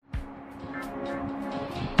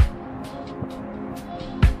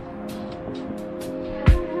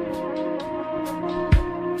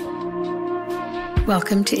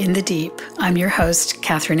Welcome to In the Deep. I'm your host,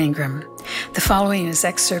 Catherine Ingram. The following is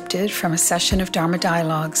excerpted from a session of Dharma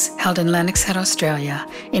Dialogues held in Lennox Head, Australia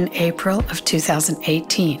in April of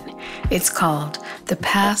 2018. It's called The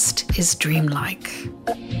Past is Dreamlike.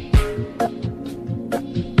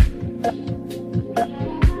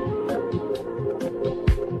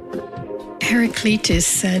 Heraclitus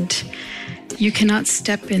said, "You cannot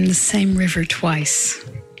step in the same river twice,"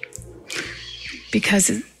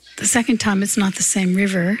 because the second time it's not the same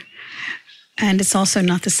river, and it's also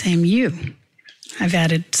not the same you. I've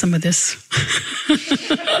added some of this.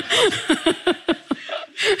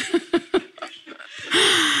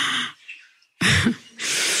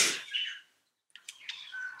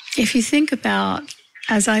 If you think about,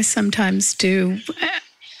 as I sometimes do,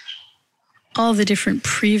 all the different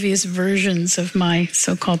previous versions of my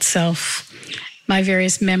so-called self, my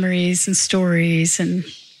various memories and stories and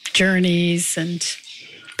journeys and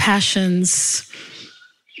passions,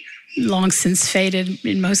 long since faded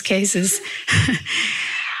in most cases.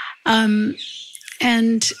 I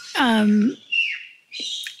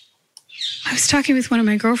was talking with one of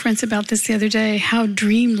my girlfriends about this the other day, how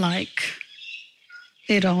dreamlike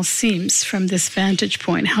it all seems from this vantage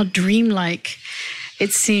point, how dreamlike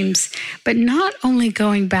it seems, but not only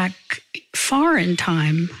going back far in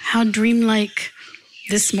time, how dreamlike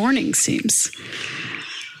this morning seems.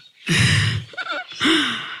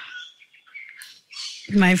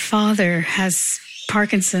 My father has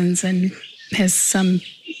Parkinson's and has some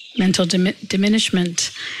mental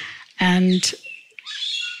diminishment, and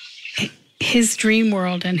his dream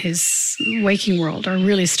world and his waking world are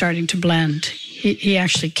really starting to blend. He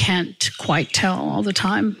actually can't quite tell all the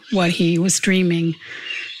time what he was dreaming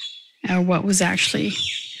or what was actually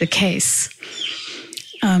the case.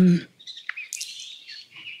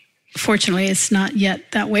 Fortunately, it's not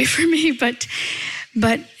yet that way for me, but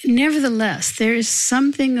nevertheless, there is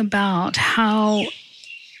something about how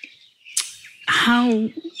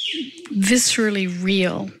viscerally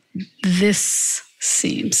real this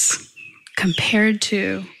seems compared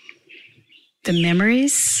to the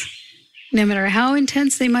memories, no matter how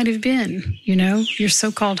intense they might have been, your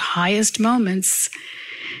so-called highest moments,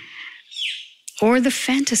 or the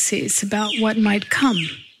fantasies about what might come.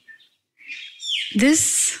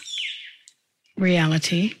 This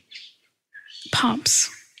reality pops.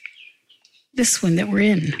 This one that we're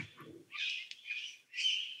in.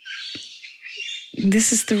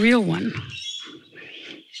 This is the real one.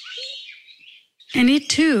 And it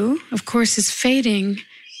too, of course, is fading,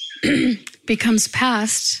 becomes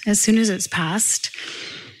past as soon as it's past.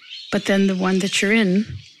 But then the one that you're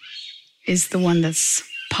in is the one that's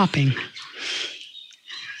popping.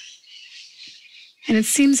 And it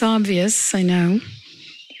seems obvious, I know,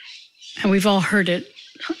 and we've all heard it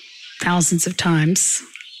thousands of times.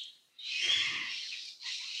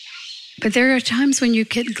 But there are times when you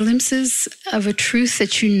get glimpses of a truth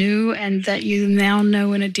that you knew and that you now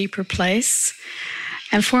know in a deeper place.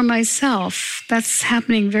 And for myself, that's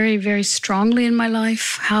happening very, very strongly in my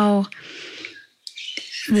life, how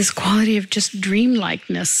this quality of just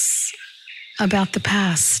dreamlikeness about the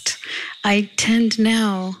past. I tend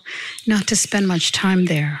now not to spend much time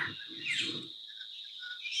there.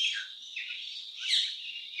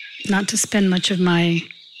 Not to spend much of my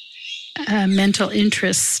mental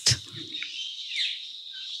interest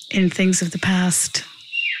in things of the past,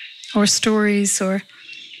 or stories, or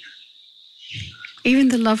even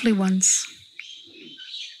the lovely ones.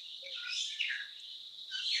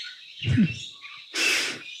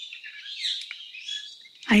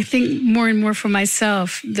 I think more and more for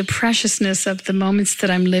myself, the preciousness of the moments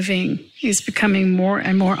that I'm living is becoming more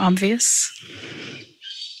and more obvious.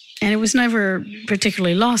 And it was never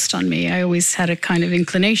particularly lost on me. I always had a kind of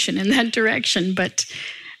inclination in that direction. But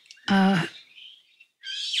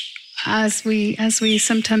as we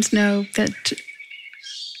sometimes know that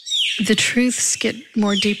the truths get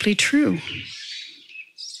more deeply true.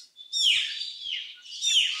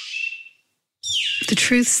 The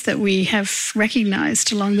truths that we have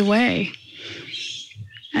recognized along the way,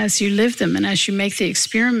 as you live them and as you make the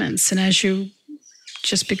experiments and as you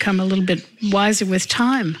just become a little bit wiser with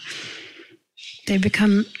time, they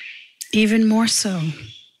become even more so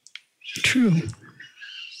true.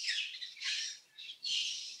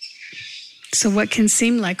 So what can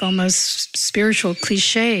seem like almost spiritual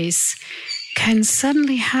cliches can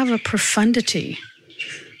suddenly have a profundity,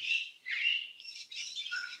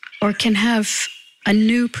 or can have a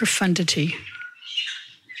new profundity.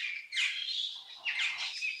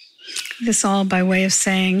 This all by way of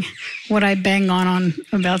saying what I bang on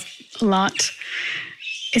about a lot.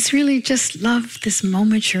 It's really just love this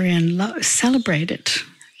moment you're in. Celebrate it.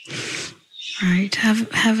 right?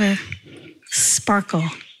 Have a sparkle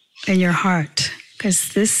in your heart,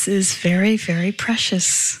 because this is very, very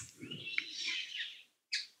precious.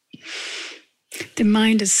 The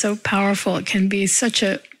mind is so powerful. It can be such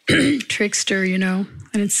a trickster, and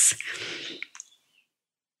it's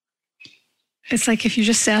like if you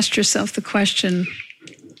just asked yourself the question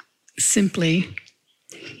simply,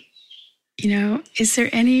 is there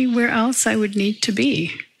anywhere else I would need to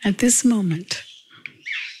be at this moment?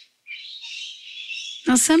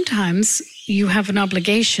 Now, sometimes you have an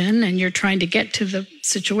obligation and you're trying to get to the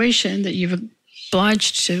situation that you've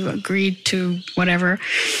obliged to, agreed to, whatever.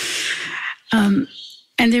 And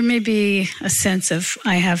there may be a sense of,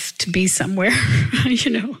 I have to be somewhere,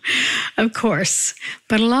 of course.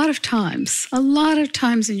 But a lot of times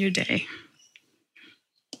in your day,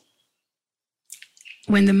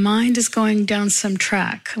 when the mind is going down some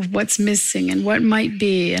track of what's missing and what might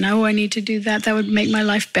be, and I need to do that, that would make my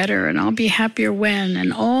life better, and I'll be happier when,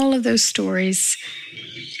 and all of those stories,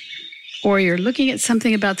 or you're looking at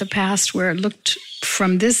something about the past where it looked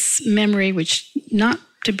from this memory, which not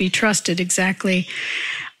to be trusted exactly,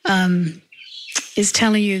 is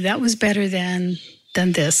telling you that was better than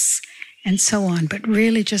this, and so on. But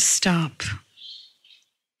really just stop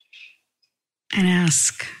and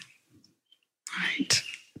ask, right,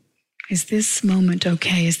 is this moment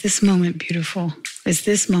okay? Is this moment beautiful? Is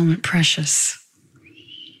this moment precious?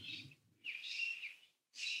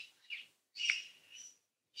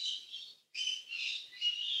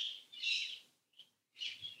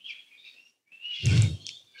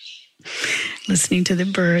 Listening to the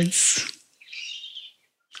birds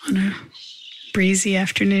on a breezy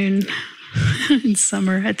afternoon in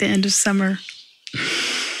summer, at the end of summer.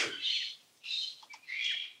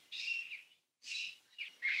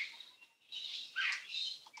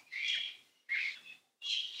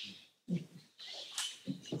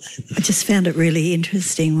 I just found it really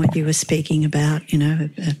interesting what you were speaking about,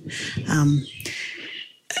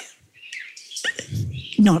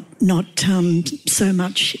 not so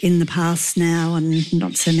much in the past now, and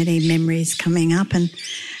not so many memories coming up. And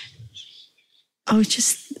I was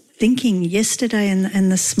just thinking yesterday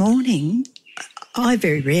and this morning, I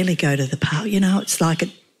very rarely go to the pub. It's like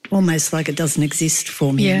almost like it doesn't exist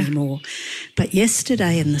for me anymore. But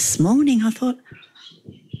yesterday and this morning, I thought,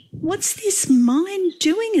 what's this mind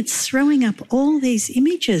doing? It's throwing up all these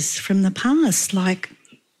images from the past, like,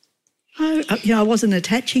 I wasn't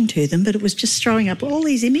attaching to them, but it was just throwing up all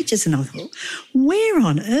these images, and I thought, where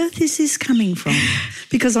on earth is this coming from?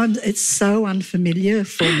 Because it's so unfamiliar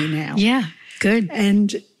for me now. Yeah, good.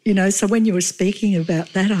 And, so when you were speaking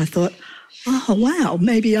about that, I thought, oh, wow,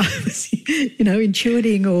 maybe I was,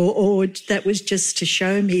 intuiting or that was just to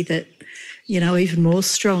show me that, even more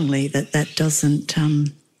strongly that doesn't,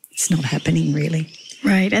 it's not happening really.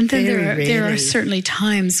 Right. And then there are certainly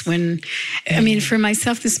times when, for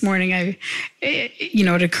myself this morning,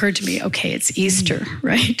 it occurred to me, okay, it's Easter,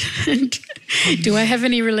 right? And do I have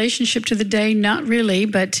any relationship to the day? Not really.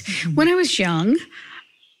 But when I was young,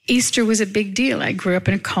 Easter was a big deal. I grew up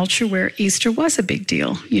in a culture where Easter was a big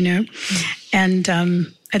deal, And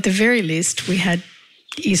at the very least, we had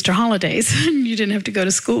Easter holidays and you didn't have to go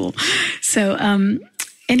to school. So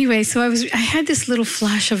anyway, I had this little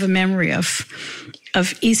flash of a memory of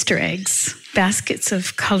Easter eggs, baskets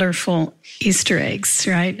of colorful Easter eggs,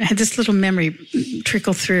 right? I had this little memory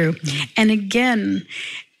trickle through. And again,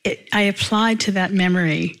 I applied to that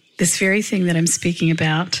memory this very thing that I'm speaking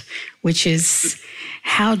about, which is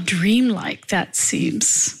how dreamlike that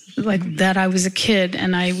seems. Like that I was a kid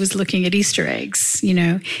and I was looking at Easter eggs,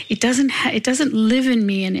 It doesn't live in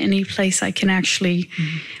me in any place I can actually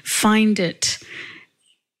find it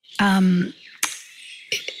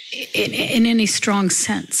in any strong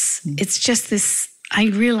sense. It's just this, I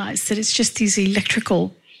realize that it's just these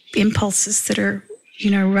electrical impulses that are,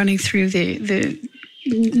 running through the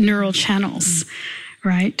neural channels,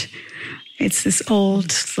 right? It's this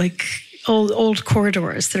old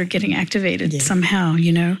corridors that are getting activated somehow,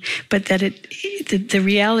 but that the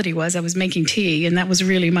reality was I was making tea, and that was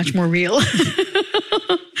really much more real,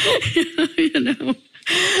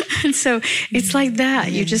 And so it's like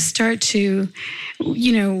that. You just start to,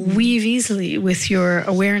 weave easily with your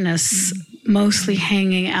awareness, mostly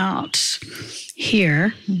hanging out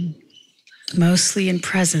here, mostly in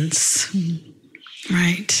presence,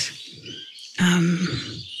 right?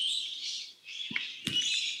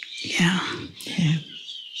 Yeah.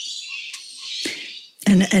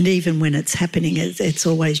 And even when it's happening, it's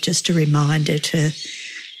always just a reminder to,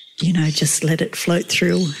 just let it float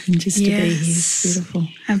through and just to be here. It's beautiful.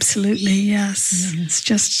 Absolutely, yes. It's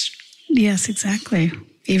just, yes, exactly.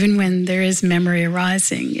 Even when there is memory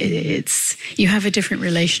arising, it's you have a different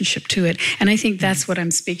relationship to it. And I think that's what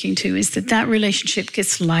I'm speaking to, is that relationship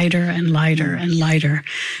gets lighter and lighter and lighter,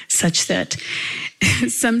 such that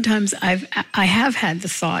sometimes I have had the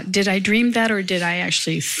thought, did I dream that, or did I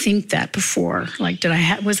actually think that before? Like,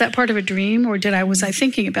 was that part of a dream, or was I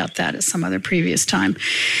thinking about that at some other previous time?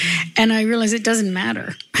 And I realized it doesn't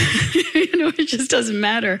matter. It just doesn't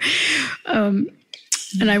matter.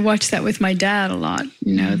 And I watch that with my dad a lot,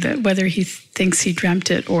 that whether he thinks he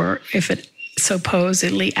dreamt it or if it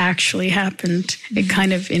supposedly actually happened, it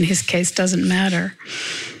kind of, in his case, doesn't matter.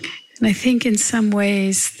 And I think in some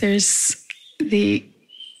ways there's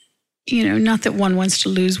not that one wants to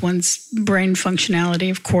lose one's brain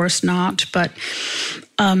functionality, of course not, but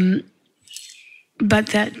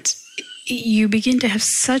that you begin to have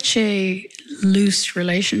such a loose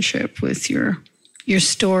relationship with your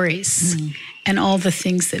stories and all the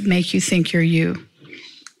things that make you think you're you,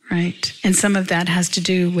 right? And some of that has to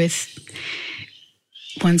do with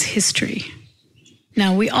one's history.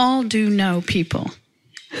 Now, we all do know people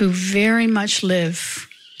who very much live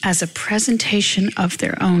as a presentation of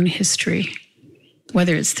their own history,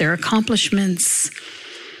 whether it's their accomplishments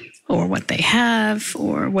or what they have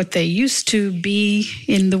or what they used to be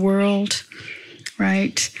in the world,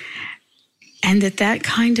 right? And that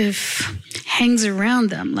kind of hangs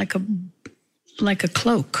around them like a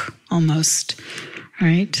cloak almost,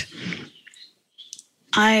 right?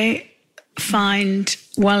 I find,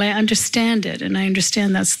 while I understand it, and I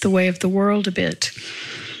understand that's the way of the world a bit,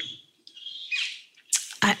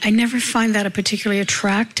 I never find that a particularly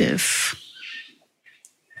attractive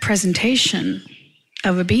presentation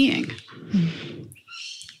of a being.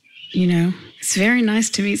 It's very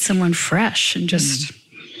nice to meet someone fresh and just...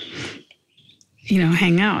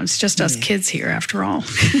 hang out. It's just us kids here, after all.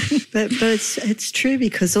 but it's true,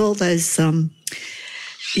 because all those,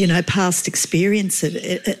 past experience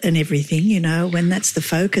and everything, when that's the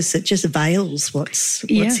focus, it just veils what's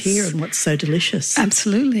here and what's so delicious.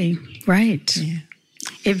 Absolutely. Right. Yeah.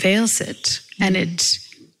 It veils it. And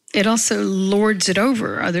it also lords it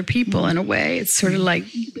over other people in a way. It's sort of like,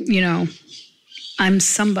 I'm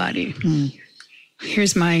somebody.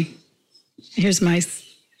 Here's my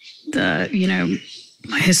my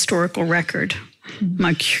historical record,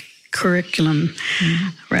 my curriculum,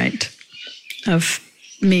 right, of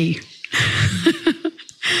me.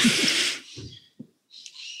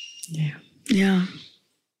 Yeah.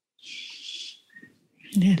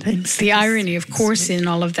 Yeah, thanks. The irony, of course, in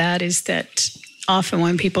all of that is that often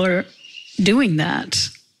when people are doing that,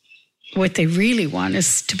 what they really want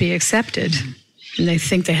is to be accepted. And they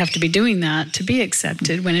think they have to be doing that to be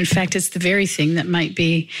accepted, when in fact it's the very thing that might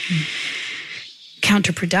be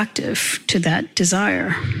counterproductive to that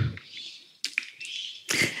desire.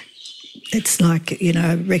 It's like,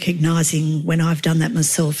 recognizing when I've done that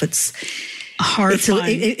myself, it's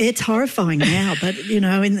horrifying. It's horrifying now, but,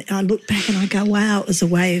 I look back and I go, wow, it was a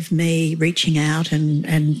way of me reaching out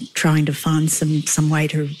and trying to find some way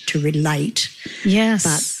to relate. Yes.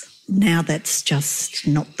 But now that's just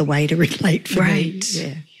not the way to relate for me. Right.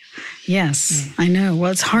 Yeah. Yes, I know.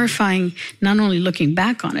 Well, it's horrifying not only looking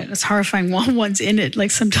back on it, it's horrifying while one's in it.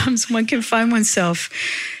 Like sometimes one can find oneself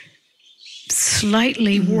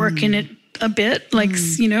slightly working it a bit, like,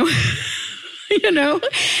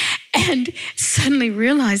 and suddenly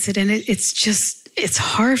realize it. And it's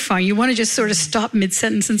horrifying. You want to just sort of stop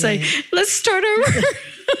mid-sentence and say, let's start over.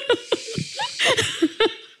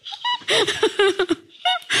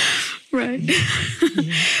 Right.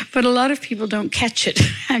 But a lot of people don't catch it,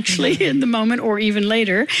 actually, in the moment or even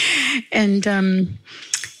later. And,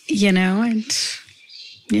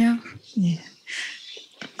 Yeah.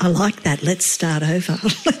 I like that. Let's start over.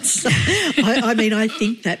 I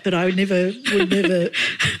think that, but I would never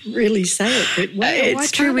really say it. But why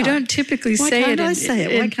true. We don't typically say it. Why can't I say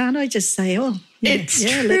it? Why can't I just say, it's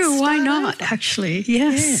true. Why not, actually?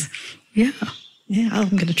 Yes. Yeah. Yeah, I'm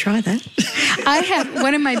going to try that. I have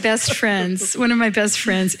one of my best friends. One of my best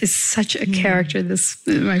friends is such a character.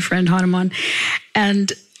 My friend Hanuman,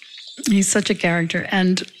 and he's such a character.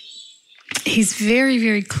 And he's very,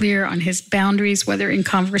 very clear on his boundaries, whether in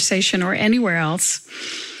conversation or anywhere else.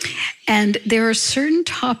 And there are certain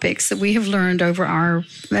topics that we have learned over our,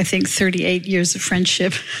 I think, 38 years of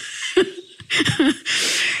friendship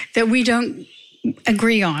that we don't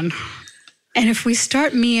agree on. And if we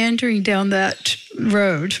start meandering down that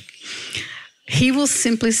road, he will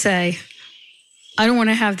simply say, I don't want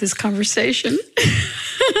to have this conversation.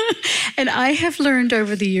 And I have learned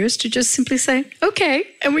over the years to just simply say, okay.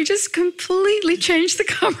 And we just completely change the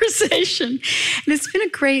conversation. And it's been a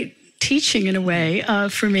great teaching in a way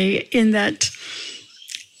for me, in that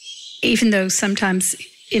even though sometimes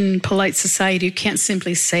in polite society you can't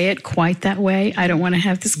simply say it quite that way, I don't want to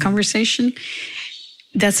have this conversation.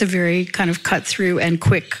 That's a very kind of cut through and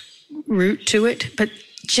quick route to it. But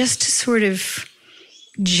just to sort of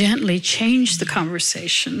gently change the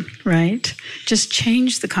conversation, right? Just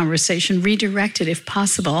change the conversation, redirect it if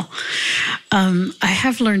possible. I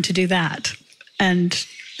have learned to do that. And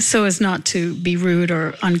so as not to be rude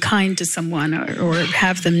or unkind to someone or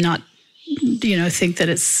have them not, think that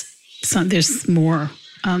there's more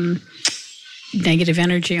negative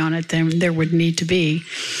energy on it than there would need to be.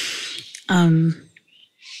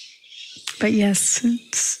 But yes,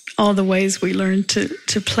 it's all the ways we learn to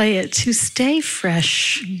play it, to stay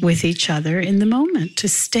fresh with each other in the moment, to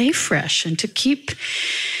stay fresh and to keep,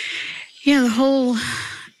 the whole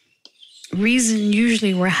reason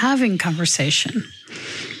usually we're having conversation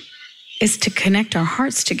is to connect our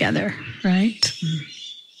hearts together, right?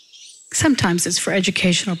 Sometimes it's for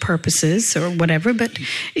educational purposes or whatever, but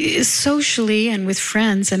socially and with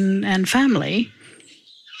friends and family,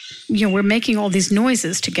 we're making all these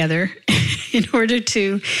noises together in order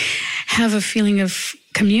to have a feeling of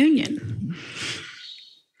communion.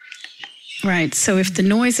 Right. So if the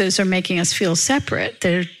noises are making us feel separate,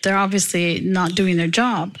 they're obviously not doing their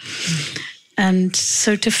job. And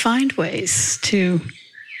so to find ways to,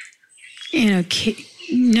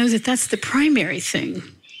 know that that's the primary thing,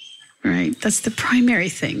 right? That's the primary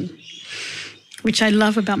thing, which I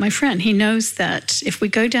love about my friend. He knows that if we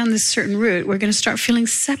go down this certain route, we're going to start feeling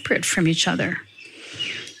separate from each other.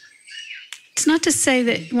 It's not to say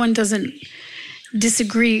that one doesn't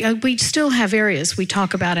disagree. We still have areas we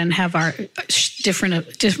talk about and have our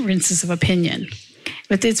differences of opinion.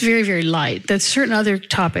 But it's very, very light. There's certain other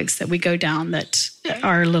topics that we go down that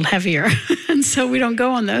are a little heavier. And so we don't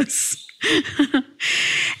go on those.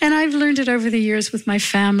 And I've learned it over the years with my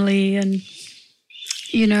family. And,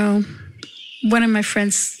 one of my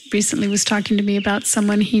friends recently was talking to me about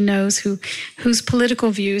someone he knows whose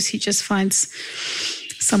political views he just finds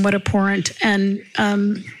somewhat abhorrent. And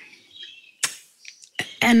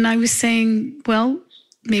I was saying, well,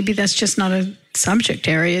 maybe that's just not a subject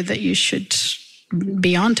area that you should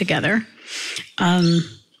be on together.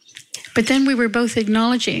 But then we were both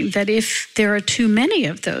acknowledging that if there are too many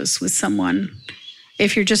of those with someone,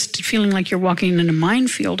 if you're just feeling like you're walking in a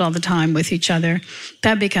minefield all the time with each other,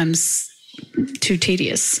 that becomes too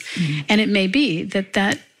tedious. Mm-hmm. And it may be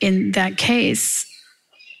that in that case,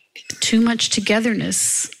 too much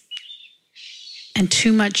togetherness and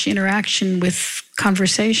too much interaction with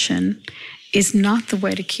conversation is not the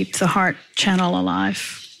way to keep the heart channel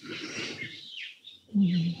alive.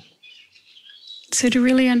 Mm-hmm. So to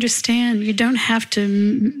really understand, you don't have to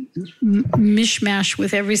mishmash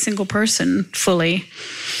with every single person fully.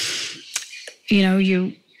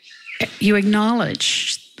 You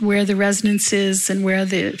acknowledge where the resonance is and where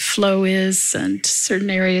the flow is, and certain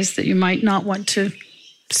areas that you might not want to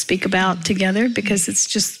speak about together because it's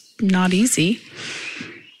just not easy,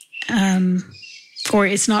 or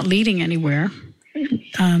it's not leading anywhere.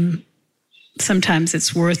 Sometimes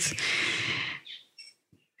it's worth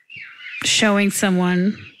showing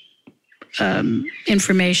someone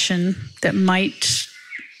information that might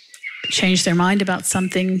change their mind about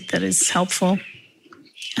something that is helpful.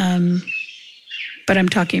 But I'm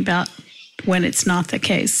talking about when it's not the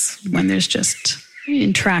case, when there's just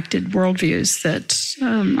intracted worldviews that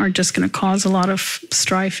are just going to cause a lot of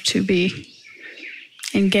strife to be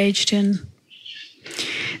engaged in.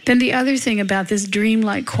 Then the other thing about this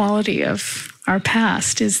dreamlike quality of our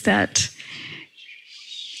past is that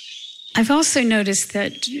I've also noticed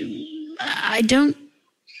that I don't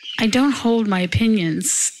hold my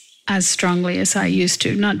opinions as strongly as I used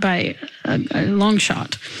to, not by a long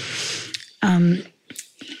shot.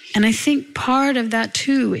 And I think part of that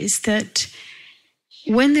too is that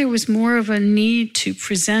when there was more of a need to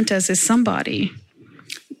present as a somebody,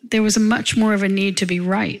 there was a much more of a need to be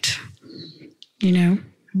right,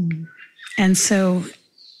 And so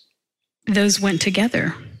those went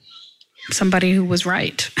together. Somebody who was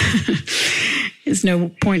right. There's no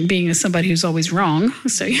point in being somebody who's always wrong.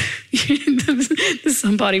 So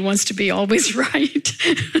somebody wants to be always right.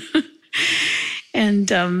 And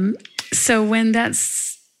so when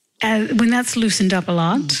that's loosened up a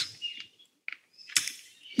lot,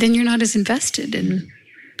 then you're not as invested in.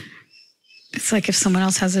 It's like if someone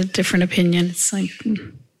else has a different opinion, it's like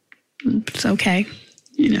it's okay,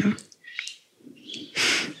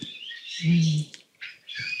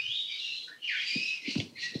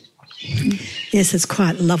 Yes, it's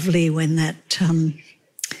quite lovely when that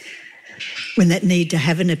need to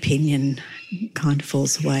have an opinion kind of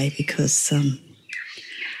falls away, because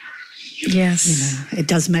Yes. It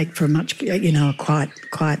does make for a much, a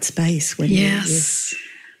quiet space when yes.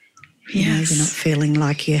 you're not feeling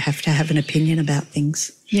like you have to have an opinion about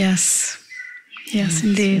things. Yes. Yes,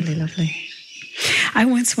 indeed. It's really lovely. I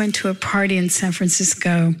once went to a party in San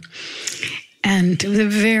Francisco, and it was a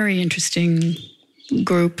very interesting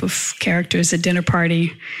group of characters, a dinner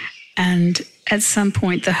party. And at some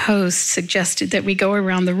point, the host suggested that we go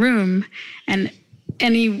around the room and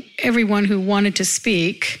everyone who wanted to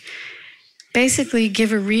speak basically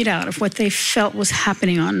give a readout of what they felt was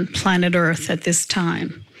happening on planet Earth at this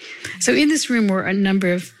time. So in this room were a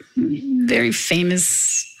number of very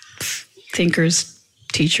famous thinkers,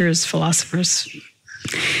 teachers, philosophers.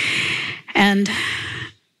 And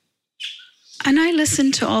I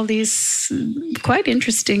listened to all these quite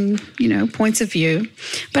interesting, points of view,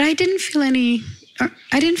 but I didn't feel any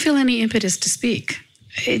impetus to speak.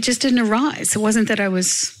 It just didn't arise. It wasn't that I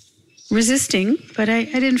was resisting, but I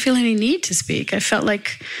didn't feel any need to speak. I felt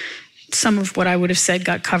like some of what I would have said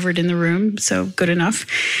got covered in the room, so good enough.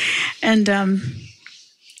 And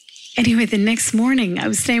anyway, the next morning, I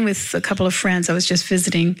was staying with a couple of friends. I was just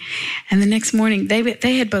visiting. And the next morning,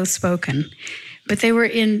 they had both spoken, but they were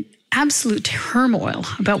in absolute turmoil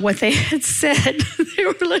about what they had said. They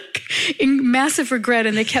were like in massive regret,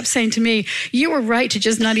 and they kept saying to me, "You were right to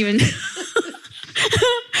just not even..."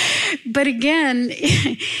 But again,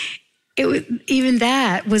 even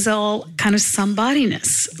that was all kind of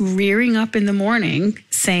somebodiness, rearing up in the morning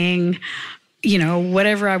saying,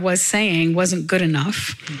 whatever I was saying wasn't good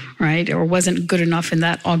enough, right? Or wasn't good enough in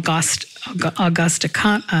that august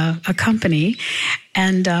company.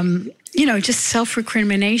 And, just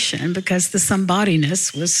self-recrimination, because the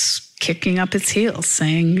somebodiness was kicking up its heels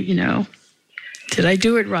saying, did I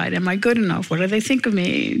do it right? Am I good enough? What do they think of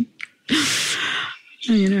me?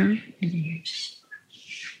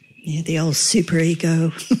 Yeah, the old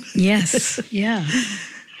superego. Yes, yeah.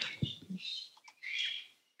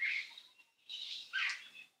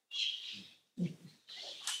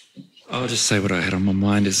 I'll just say what I had on my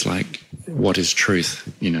mind is like, what is truth,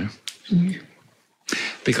 Mm-hmm.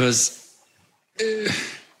 Because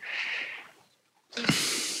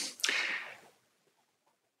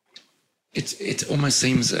it almost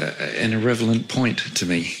seems an irrelevant point to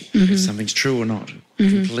me, if something's true or not,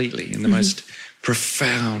 completely, in the most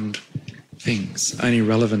profound things, only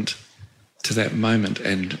relevant to that moment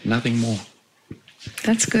and nothing more.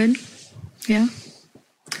 That's good. Yeah.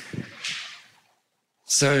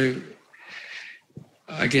 So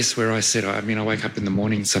I guess where I said, I wake up in the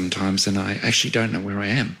morning sometimes and I actually don't know where I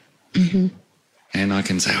am. Mm-hmm. And I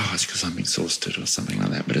can say, it's because I'm exhausted or something like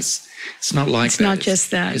that. But it's not like that. It's not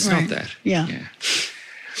just that. It's right. not that. Yeah.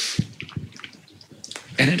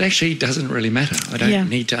 And it actually doesn't really matter. I don't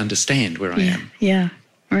need to understand where I am. Yeah,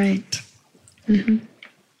 right. Mm-hmm.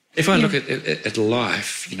 If I look at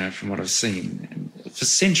life, from what I've seen, for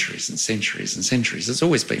centuries and centuries and centuries, it's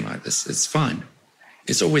always been like this. It's fine.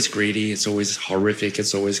 It's always greedy. It's always horrific.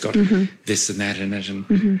 It's always got this and that in it.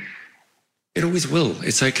 And it always will.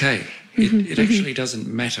 It's okay. It actually doesn't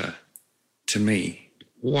matter to me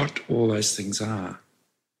what all those things are.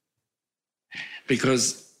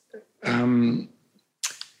 Because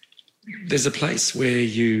there's a place where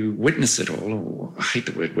you witness it all, or I hate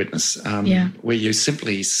the word witness, where you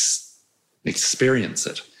simply experience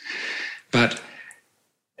it. But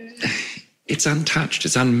it's untouched,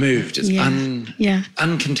 it's unmoved, it's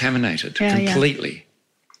uncontaminated completely.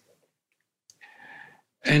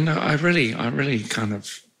 Yeah. And I really kind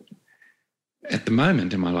of, at the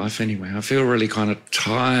moment in my life anyway, I feel really kind of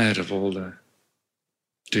tired of all the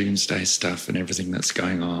doomsday stuff and everything that's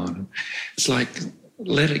going on. It's like,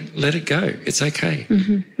 let it go. It's okay.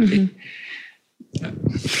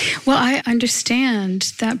 Well, I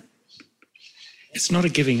understand that. It's not a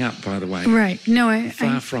giving up, by the way. Right. No,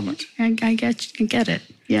 far from it. I get it.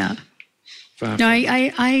 Yeah. Far no,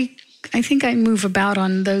 I think I move about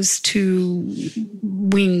on those two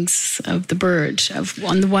wings of the bird.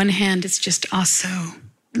 On the one hand, it's just also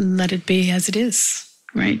let it be as it is,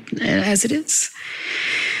 right? As it is.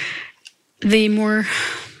 The more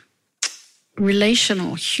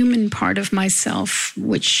relational, human part of myself,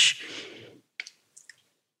 which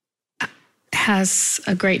has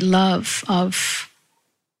a great love of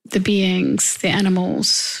the beings, the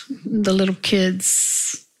animals, the little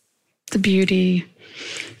kids, the beauty,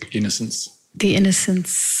 the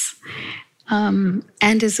innocence,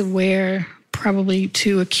 and is aware, probably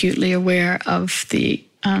too acutely aware of the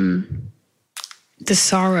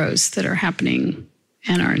sorrows that are happening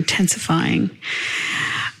and are intensifying.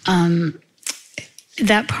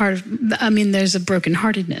 That part of, there's a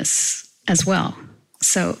brokenheartedness as well.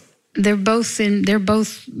 So they're both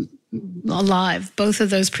alive. Both of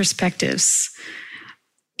those perspectives,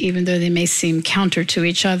 even though they may seem counter to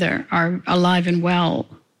each other, are alive and well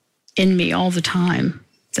in me all the time.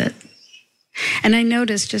 And I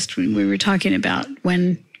noticed just when we were talking about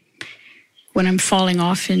when I'm falling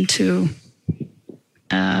off into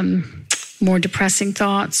more depressing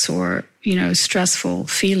thoughts or, stressful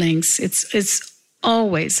feelings, it's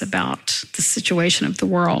always about the situation of the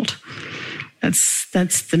world. That's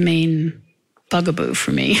the main bugaboo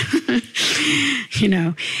for me,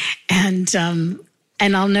 and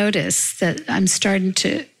I'll notice that I'm starting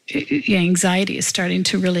to, anxiety is starting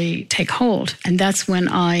to really take hold. And that's when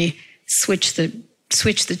I switch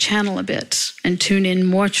the channel a bit and tune in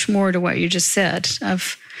much more to what you just said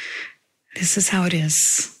of, this is how it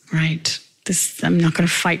is, right? I'm not going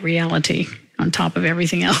to fight reality on top of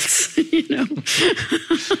everything else,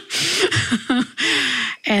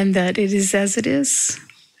 and that it is as it is.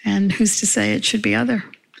 And who's to say it should be other?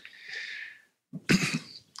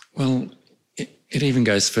 Well, it even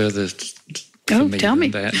goes further for me tell than me.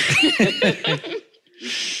 That.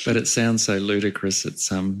 But it sounds so ludicrous.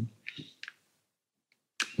 It's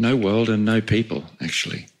no world and no people,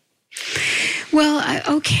 actually. Well,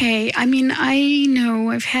 okay. I mean, I know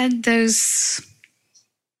I've had those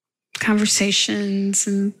conversations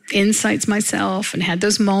and insights myself and had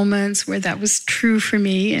those moments where that was true for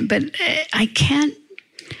me. But I can't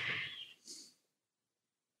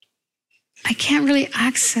really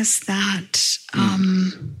access that.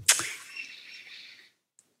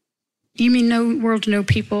 You mean no world, no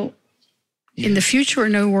people in the future, or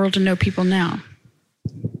no world and no people now?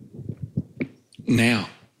 Now.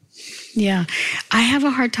 Yeah. I have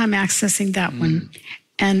a hard time accessing that one.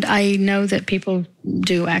 And I know that people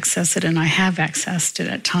do access it, and I have accessed it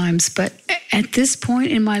at times. But at this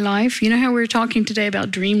point in my life, you know how we were talking today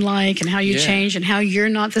about dreamlike and how you change and how you're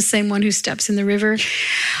not the same one who steps in the river?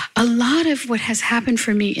 A lot of what has happened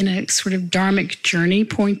for me in a sort of dharmic journey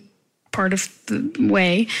part of the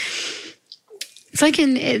way, it's like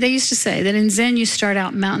they used to say that in Zen you start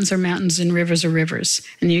out mountains are mountains and rivers are rivers.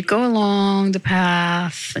 And you go along the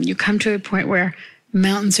path and you come to a point where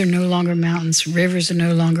mountains are no longer mountains, rivers are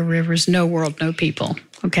no longer rivers, no world, no people,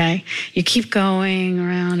 okay? You keep going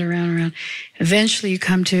around. Eventually you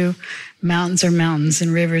come to mountains are mountains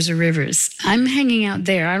and rivers are rivers. I'm hanging out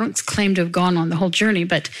there. I don't claim to have gone on the whole journey,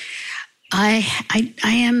 but I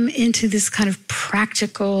am into this kind of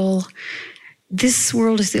practical, this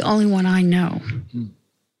world is the only one I know,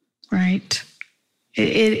 right?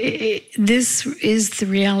 This is the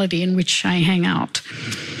reality in which I hang out.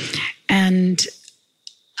 And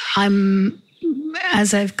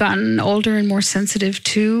as I've gotten older and more sensitive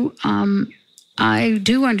too, I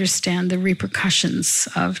do understand the repercussions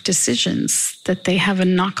of decisions, that they have a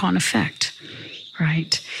knock-on effect,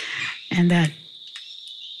 right? And that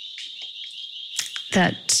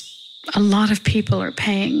a lot of people are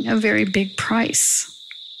paying a very big price.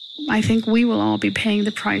 I think we will all be paying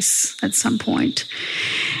the price at some point.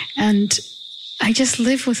 And I just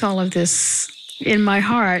live with all of this in my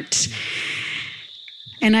heart.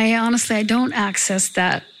 And I don't access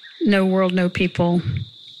that no world, no people.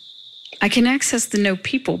 I can access the no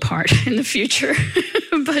people part in the future,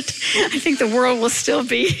 but I think the world will still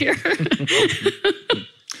be here.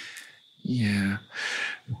 Yeah.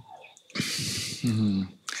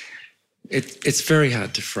 It's very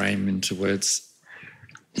hard to frame into words.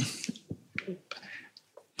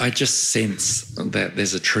 I just sense that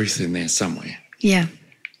there's a truth in there somewhere. Yeah.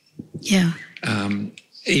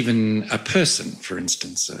 Even a person, for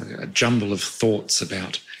instance, a jumble of thoughts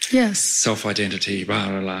about self-identity, blah,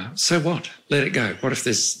 blah, blah. So what? Let it go. What if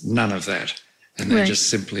there's none of that? And that just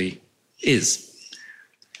simply is.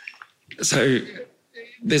 So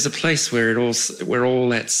there's a place where all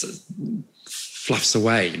that fluffs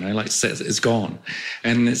away, like it's gone.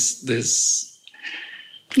 And there's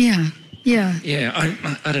Yeah.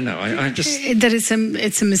 I don't know. I just that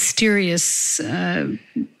it's a mysterious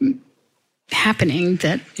happening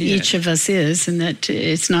that each of us is, and that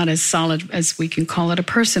it's not as solid as we can call it a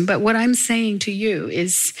person. But what I'm saying to you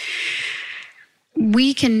is,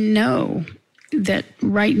 we can know that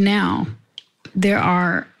right now there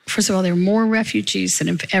are more refugees than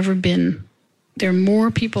have ever been. There are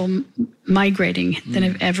more people migrating than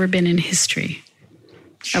have ever been in history.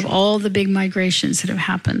 Of all the big migrations that have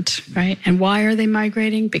happened, right? And why are they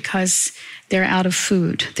migrating? Because they're out of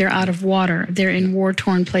food, they're out of water, they're in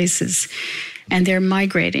war-torn places, and they're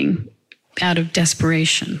migrating out of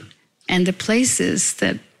desperation. And the places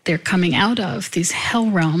that they're coming out of, these hell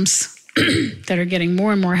realms that are getting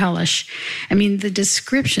more and more hellish, I mean, the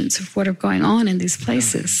descriptions of what are going on in these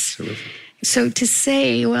places, So to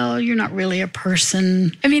say, well, you're not really a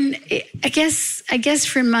person. I mean, I guess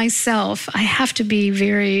for myself, I have to be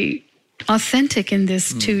very authentic in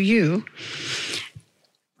this to you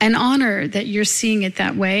and honor that you're seeing it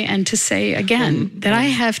that way, and to say again that I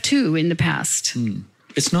have too in the past.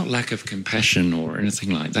 It's not lack of compassion or anything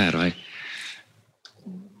like that. I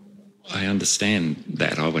understand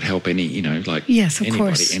that. I would help any, yes, of anybody,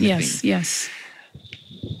 course. anything. Yes.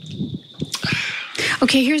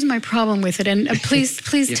 Okay, here's my problem with it, and please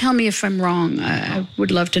tell me if I'm wrong. I would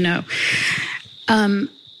love to know.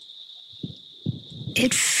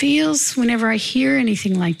 It feels, whenever I hear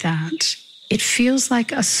anything like that, it feels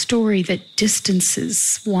like a story that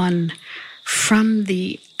distances one from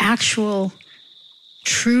the actual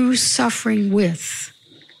true suffering with,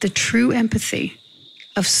 the true empathy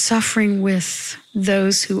of suffering with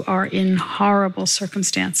those who are in horrible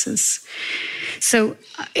circumstances. So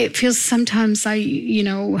it feels sometimes I,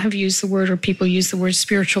 have used the word, or people use the word,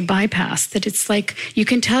 spiritual bypass, that it's like you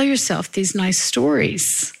can tell yourself these nice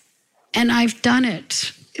stories, and I've done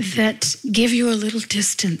it, that give you a little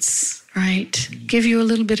distance, right? Give you a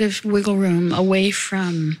little bit of wiggle room away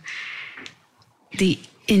from the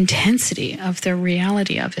intensity of the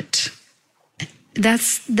reality of it.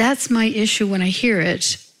 That's my issue when I hear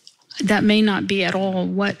it. That may not be at all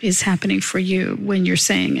what is happening for you when you're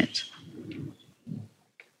saying it.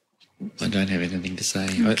 I don't have anything to say.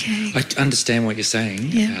 Okay. I understand what you're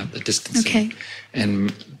saying about the distancing. Okay.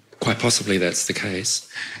 And quite possibly that's the case.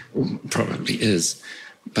 Probably is.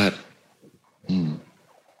 But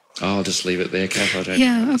I'll just leave it there, Kath. I don't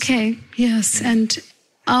know. Okay. Yes. And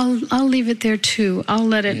I'll leave it there too. I'll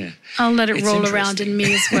let it roll around in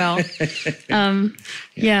me as well.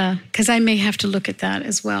 Because I may have to look at that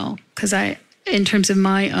as well. Because in terms of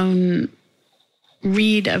my own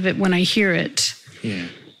read of it when I hear it,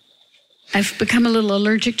 I've become a little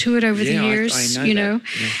allergic to it over the years, I know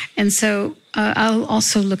that. Yeah. And so I'll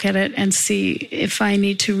also look at it and see if I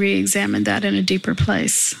need to re-examine that in a deeper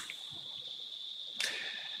place.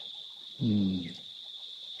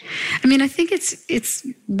 I mean, I think it's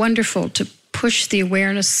wonderful to push the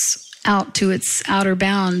awareness out to its outer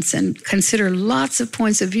bounds and consider lots of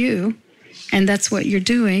points of view, and that's what you're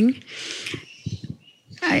doing.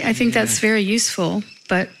 I think that's very useful,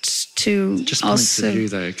 but to just also... points of view,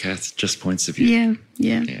 though, Kath, just points of view.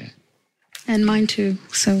 Yeah. And mine too,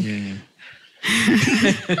 so... Yeah.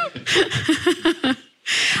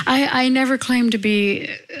 I never claim to be...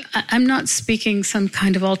 I'm not speaking some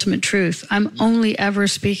kind of ultimate truth. I'm only ever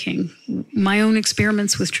speaking my own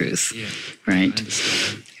experiments with truth, right? I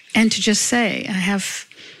understand. And to just say, I have...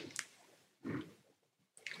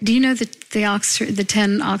 Do you know the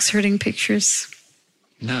 10 ox herding pictures?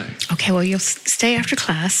 No. Okay, well, you'll stay after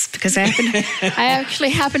class because I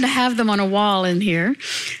actually happen to have them on a wall in here.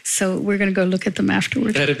 So we're going to go look at them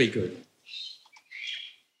afterwards. That'd be good.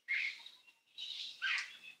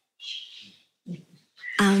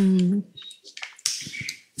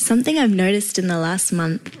 Something I've noticed in the last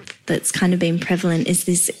month that's kind of been prevalent is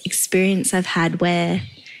this experience I've had where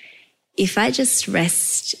if I just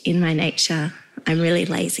rest in my nature, I'm really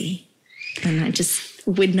lazy and I just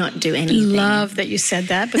would not do anything. Love that you said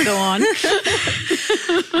that, but go on.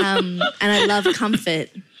 And I love comfort.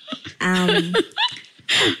 And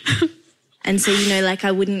so, like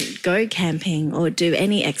I wouldn't go camping or do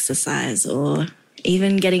any exercise or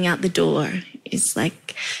even getting out the door. It's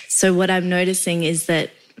like, so what I'm noticing is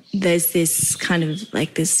that there's this kind of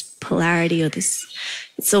like this polarity or this,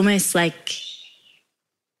 it's almost like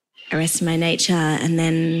I rest in my nature and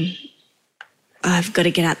then I've got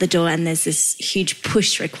to get out the door and there's this huge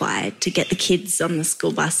push required to get the kids on the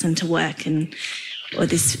school bus and to work or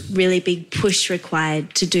this really big push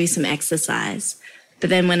required to do some exercise. But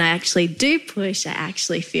then when I actually do push, I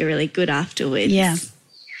actually feel really good afterwards. Yeah.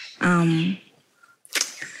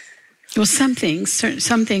 Well, some things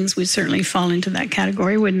would certainly fall into that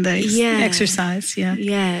category, wouldn't they? Yeah. Exercise, yeah.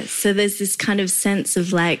 Yeah. So there's this kind of sense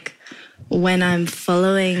of like when I'm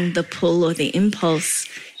following the pull or the impulse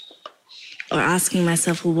or asking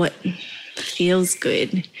myself, well, what feels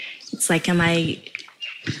good? It's like, I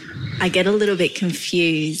get a little bit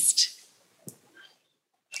confused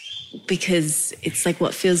because it's like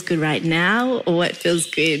what feels good right now or what feels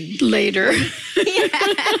good later.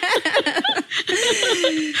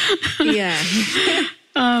 Yeah.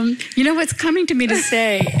 You know what's coming to me to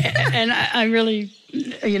say, and I really,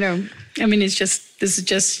 this is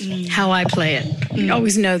just how I play it. You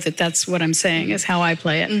always know that that's what I'm saying is how I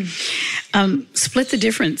play it. Split the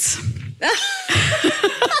difference.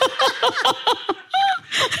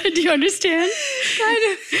 Do you understand? Kind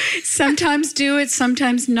of. Sometimes do it,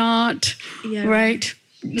 sometimes not. Yeah. Right?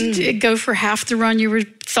 go for half the run you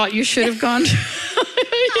thought you should have gone.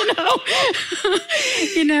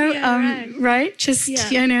 Right? Just,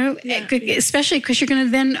 especially because you're going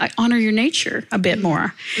to then honor your nature a bit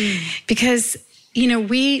more. Because,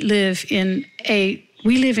 we live in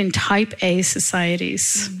type A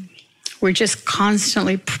societies. We're just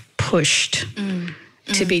constantly pushed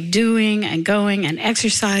to be doing and going and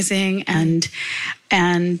exercising and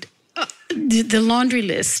the laundry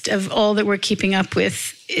list of all that we're keeping up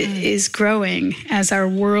with is growing as our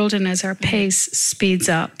world and as our pace speeds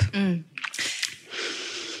up.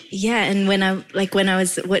 Yeah, and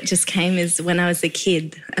what just came is when I was a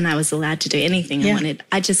kid and I was allowed to do anything I wanted,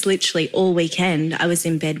 I just literally all weekend I was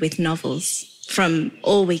in bed with novels from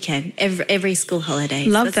all weekend, every school holiday.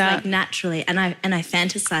 Love that. Like naturally, and I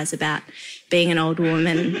fantasize about being an old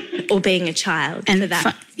woman or being a child and for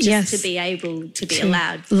that, to be able to be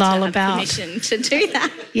allowed to have permission to do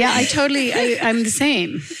that. Yeah, I'm the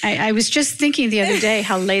same. I was just thinking the other day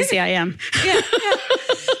how lazy I am. Yeah.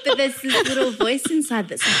 But there's this little voice inside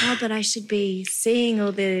that's like, but I should be seeing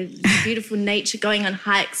all the beautiful nature, going on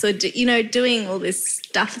hikes or, doing all this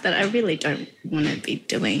stuff that I really don't want to be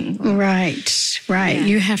doing. Right. Yeah.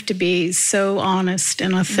 You have to be so honest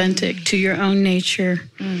and authentic to your own nature.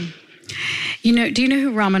 Do you know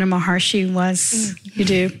who Ramana Maharshi was? You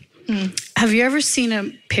do? Have you ever seen a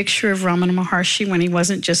picture of Ramana Maharshi when he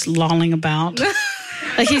wasn't just lolling about?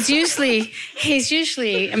 Like he's usually, there's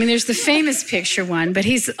the famous picture one, but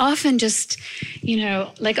he's often just,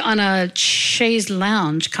 like on a chaise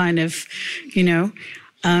lounge kind of,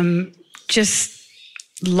 just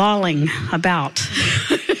lolling about,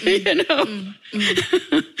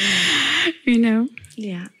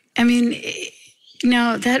 Yeah.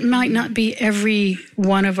 Now, that might not be every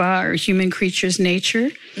one of our human creatures'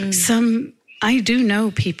 nature. I do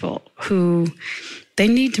know people who, they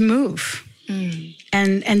need to move.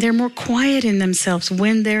 And they're more quiet in themselves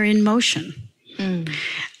when they're in motion.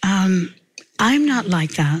 I'm not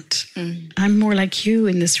like that. I'm more like you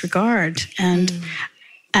in this regard. And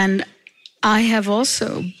I have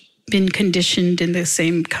also been conditioned in the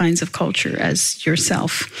same kinds of culture as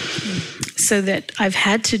yourself. So that I've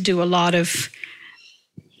had to do a lot of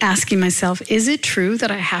asking myself, is it true that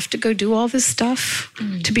I have to go do all this stuff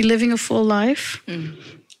to be living a full life?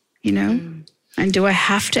 And do I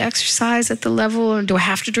have to exercise at the level, or do I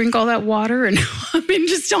have to drink all that water? And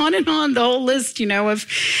just on and on, the whole list,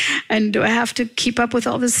 and do I have to keep up with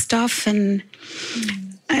all this stuff? And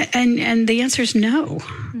the answer is no.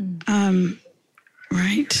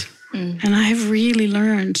 Right? And I have really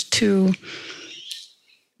learned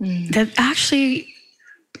that actually,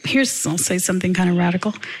 I'll say something kind of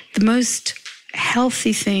radical. The most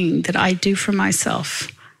healthy thing that I do for myself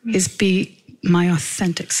is be my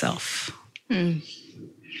authentic self.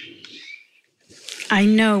 I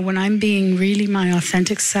know when I'm being really my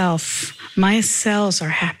authentic self, my cells are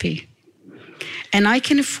happy. And I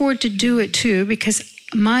can afford to do it too, because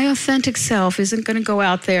my authentic self isn't going to go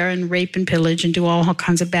out there and rape and pillage and do all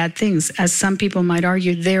kinds of bad things, as some people might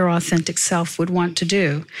argue their authentic self would want to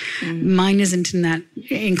do. Mine isn't in that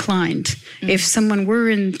inclined. If someone were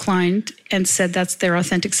inclined and said that's their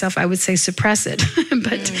authentic self, I would say suppress it.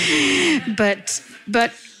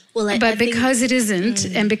 But because it isn't,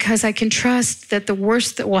 and because I can trust that the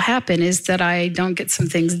worst that will happen is that I don't get some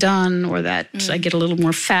things done, or that I get a little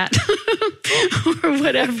more fat, or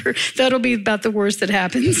whatever, that'll be about the worst that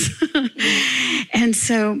happens. And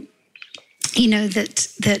so,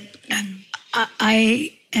 that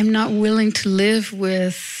I am not willing to live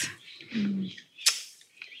with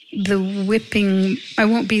the whipping. I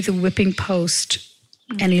won't be the whipping post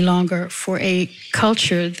any longer for a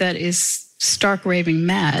culture that is stark raving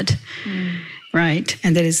mad, right?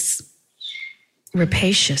 And that is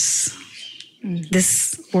rapacious.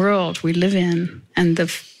 This world we live in, and the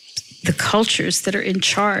cultures that are in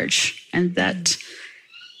charge, and that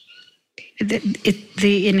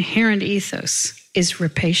the inherent ethos is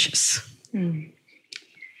rapacious.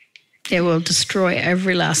 It will destroy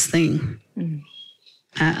every last thing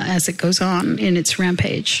as it goes on in its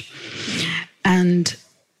rampage. And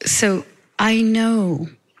so I know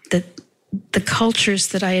that the cultures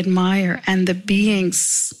that I admire and the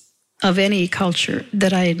beings of any culture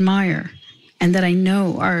that I admire and that I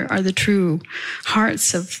know are the true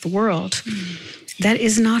hearts of the world, that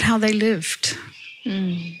is not how they lived.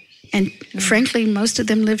 And frankly, most of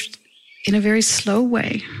them lived in a very slow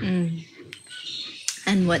way.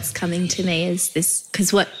 And what's coming to me is this,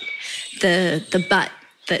 because what the but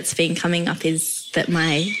that's been coming up is that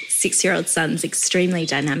my 6-year-old son's extremely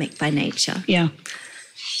dynamic by nature. Yeah.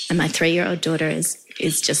 And my 3-year-old daughter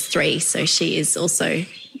is just 3, so she is also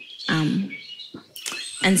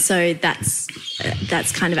And so that's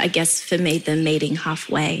kind of, I guess, for me, the meeting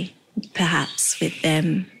halfway, perhaps, with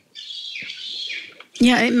them.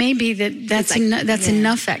 Yeah, it may be that's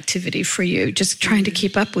enough activity for you, just trying to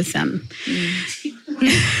keep up with them.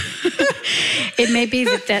 It may be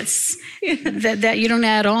that you don't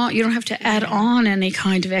add on. You don't have to add on any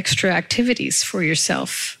kind of extra activities for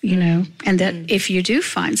yourself, and that if you do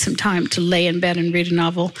find some time to lay in bed and read a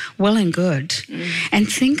novel, well and good.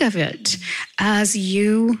 And think of it as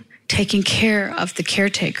you taking care of the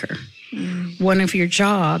caretaker. One of your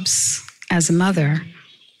jobs as a mother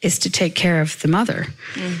is to take care of the mother.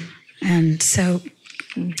 And so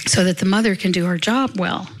that the mother can do her job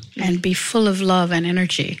well and be full of love and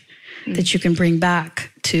energy that you can bring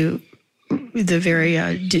back to the very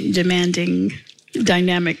demanding,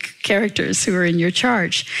 dynamic characters who are in your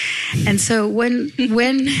charge. And so when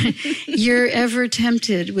you're ever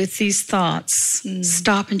tempted with these thoughts,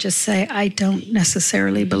 stop and just say, I don't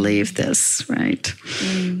necessarily believe this, right?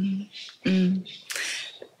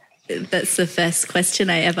 That's the first question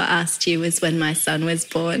I ever asked you, was when my son was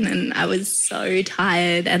born, and I was so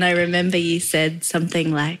tired. And I remember you said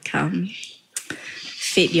something like,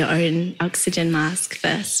 fit your own oxygen mask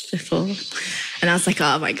first before. And I was like,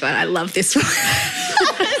 oh my God, I love this one.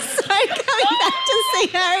 So coming back to see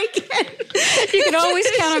her again. You can always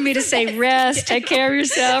count on me to say rest, take care of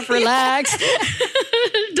yourself, relax,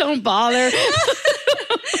 don't bother.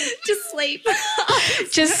 Just sleep.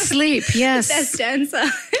 Just sleep, yes. Best answer.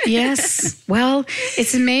 Yes. Well,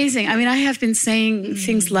 it's amazing. I mean, I have been saying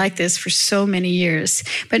things like this for so many years,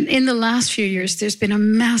 but in the last few years, there's been a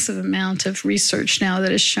massive amount of research now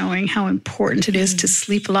that is showing how important it is to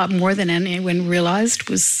sleep a lot more than anyone realized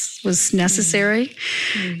was necessary,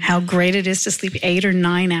 how great it is to sleep 8 or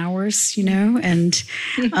 9 hours, and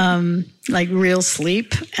like real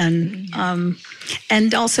sleep, and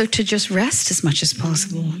also to just rest as much as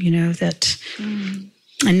possible,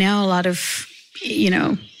 and now a lot of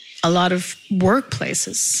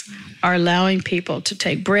workplaces are allowing people to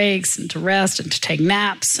take breaks and to rest and to take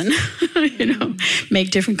naps and,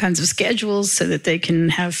 make different kinds of schedules so that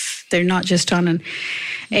they're not just on an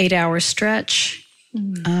 8-hour stretch,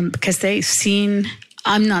 because they've seen,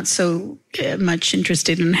 I'm not so much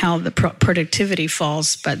interested in how the productivity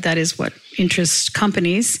falls, but that is what interests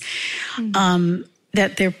companies,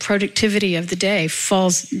 that their productivity of the day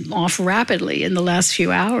falls off rapidly in the last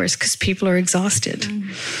few hours because people are exhausted.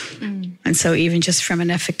 And so even just from an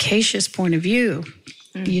efficacious point of view,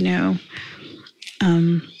 but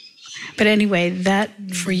anyway, that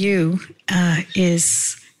for you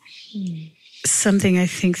is something I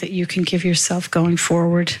think that you can give yourself going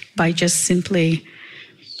forward by just simply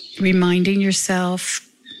reminding yourself,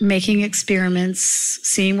 making experiments,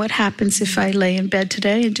 seeing what happens if I lay in bed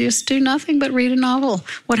today and just do nothing but read a novel.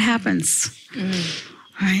 What happens?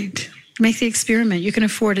 Right? Make the experiment. You can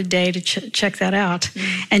afford a day to check that out,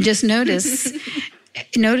 and just notice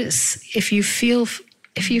if you feel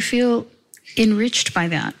enriched by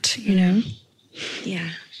that.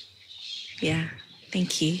 Yeah.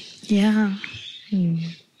 Thank you. Yeah.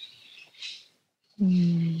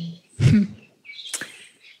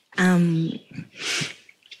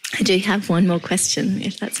 I do have one more question,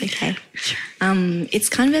 if that's okay. Sure. It's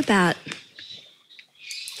kind of about,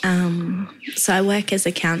 so I work as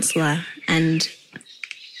a counsellor, and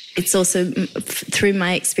it's also through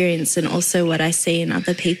my experience and also what I see in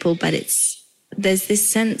other people, but there's this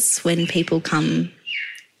sense when people come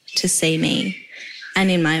to see me,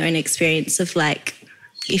 and in my own experience of like,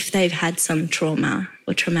 if they've had some trauma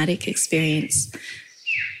or traumatic experience,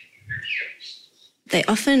 they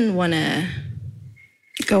often want to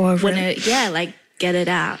go over it. Yeah, like get it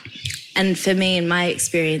out. And for me, in my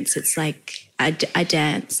experience, it's like I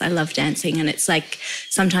dance. I love dancing. And it's like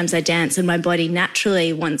sometimes I dance and my body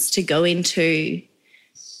naturally wants to go into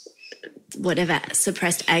whatever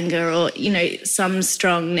suppressed anger or, some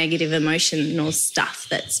strong negative emotional stuff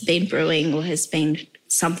that's been brewing or has been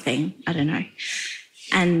something, I don't know.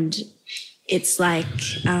 And it's like,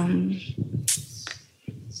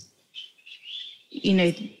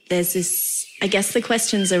 there's this, I guess the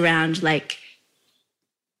question's around like,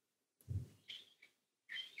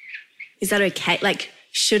 is that okay? Like,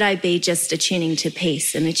 should I be just attuning to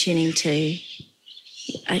peace and attuning to,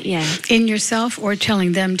 in yourself or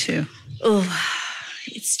telling them to? Oh,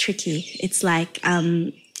 it's tricky. It's like,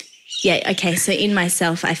 okay, so in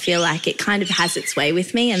myself, I feel like it kind of has its way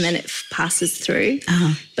with me and then it passes through.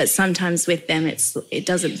 Uh-huh. But sometimes with them, it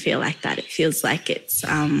doesn't feel like that. It feels like it's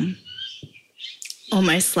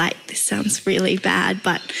almost like, this sounds really bad,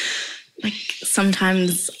 but like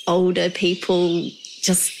sometimes older people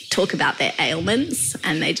just talk about their ailments,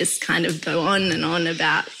 and they just kind of go on and on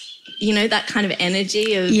about, you know, that kind of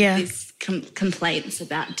energy of these complaints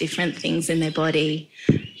about different things in their body.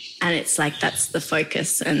 And it's like that's the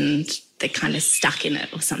focus, and they're kind of stuck in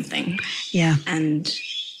it or something. Yeah. And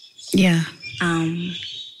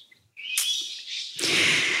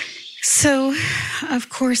so, of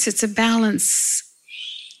course, it's a balance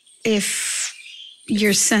if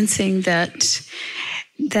you're sensing that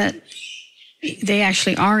they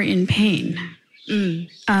actually are in pain. You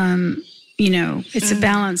know, it's a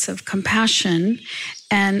balance of compassion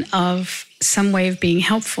and of some way of being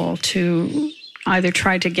helpful to either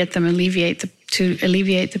try to get them alleviate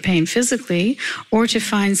the pain physically, or to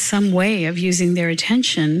find some way of using their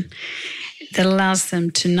attention that allows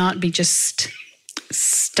them to not be just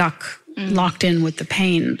stuck, locked in with the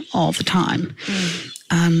pain all the time.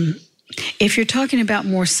 If you're talking about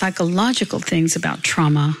more psychological things about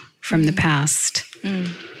trauma from the past,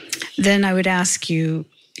 then I would ask you,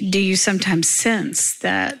 do you sometimes sense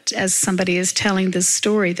that as somebody is telling this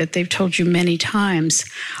story that they've told you many times,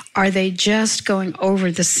 are they just going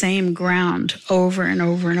over the same ground over and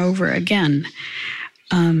over and over again?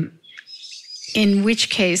 In which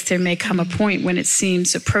case, there may come a point when it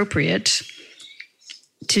seems appropriate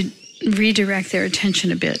to redirect their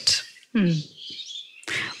attention a bit.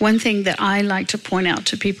 One thing that I like to point out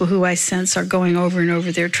to people who I sense are going over and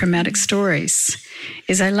over their traumatic stories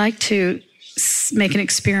is I like to make an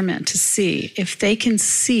experiment to see if they can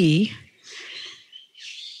see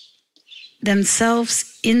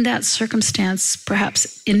themselves in that circumstance,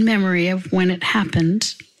 perhaps in memory of when it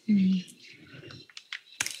happened.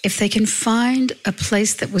 If they can find a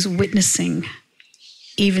place that was witnessing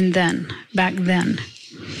even then, back then.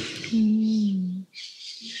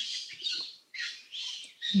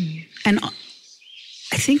 And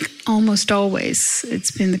I think almost always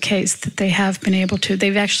it's been the case that they have been able to,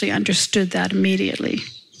 they've actually understood that immediately.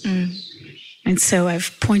 And so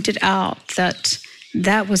I've pointed out that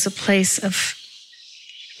that was a place of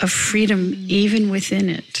freedom even within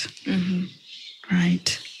it.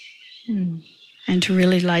 Right? And to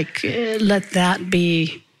really let that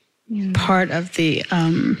be part of the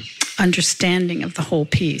understanding of the whole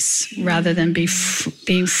piece, rather than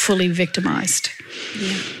being fully victimized.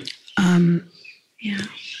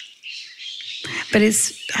 But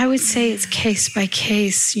I would say it's case by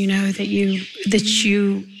case, you know, that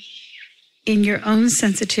you in your own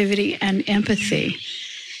sensitivity and empathy,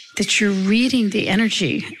 that you're reading the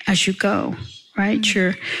energy as you go, right?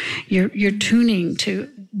 You're tuning to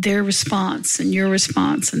their response and your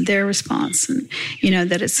response and their response, and you know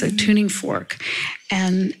that it's a tuning fork,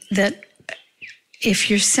 and that if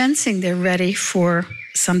you're sensing they're ready for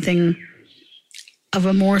something of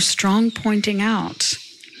a more strong pointing out,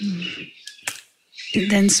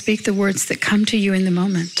 then speak the words that come to you in the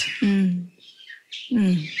moment.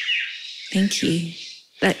 Thank you.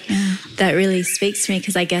 That really speaks to me,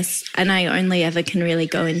 because I guess, and I only ever can really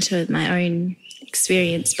go into my own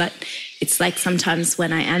experience, but it's like sometimes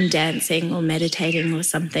when I am dancing or meditating or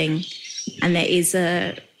something, and there is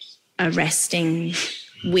a resting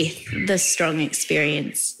with the strong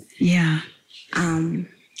experience.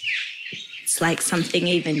 It's like something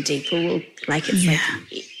even deeper will, like it's like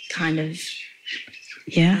kind of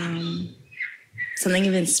something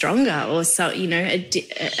even stronger, or so, you know,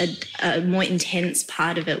 a more intense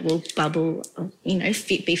part of it will bubble, you know,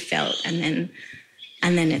 be felt, and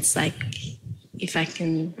then it's like, if I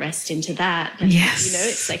can rest into that, then, you know,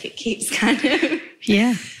 it's like it keeps kind of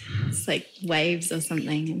it's like waves or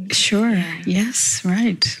something. Yes,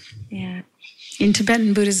 right. In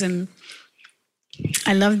Tibetan Buddhism,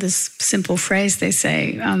 I love this simple phrase they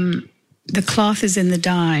say, the cloth is in the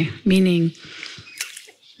dye, meaning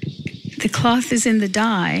the cloth is in the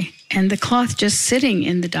dye, and the cloth just sitting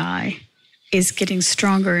in the dye is getting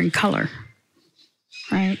stronger in color,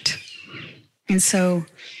 right? And so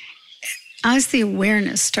as the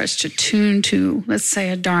awareness starts to tune to, let's say,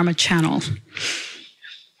 a Dharma channel,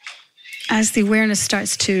 as the awareness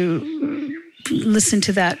starts to listen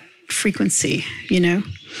to that frequency, you know,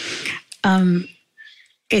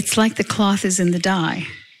 it's like the cloth is in the dye.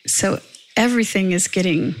 So everything is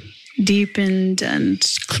getting deepened and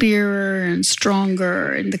clearer and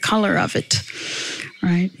stronger in the color of it,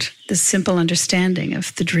 right? The simple understanding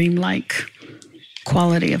of the dreamlike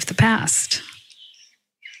quality of the past.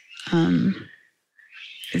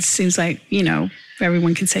 It seems like, you know,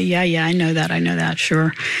 everyone can say, yeah, I know that,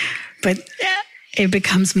 sure. But it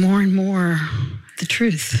becomes more and more the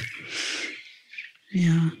truth.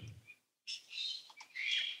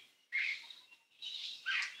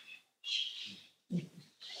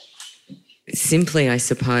 Simply, I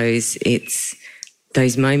suppose it's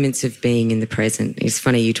those moments of being in the present. It's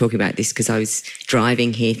funny you talking about this because I was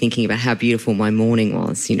driving here thinking about how beautiful my morning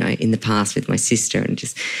was, you know, in the past with my sister, and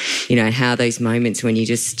just, you know, how those moments when you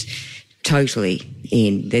just totally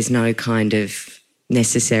in, there's no kind of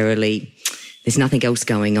necessarily, there's nothing else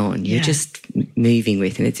going on. You're just moving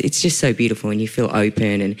with, and it's just so beautiful, and you feel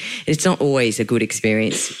open, and it's not always a good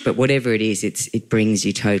experience, but whatever it is, it brings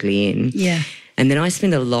you totally in. Yeah. And then I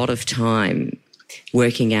spend a lot of time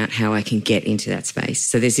working out how I can get into that space.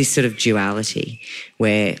 So there's this sort of duality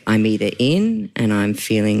where I'm either in and I'm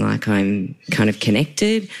feeling like I'm kind of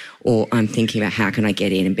connected, or I'm thinking about how can I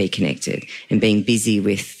get in and be connected, and being busy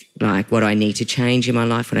with like what I need to change in my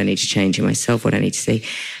life, what I need to change in myself, what I need to see.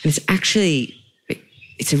 And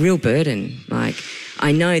it's a real burden. Like,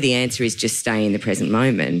 I know the answer is just stay in the present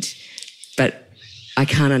moment, but I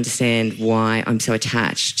can't understand why I'm so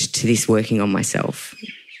attached to this working on myself.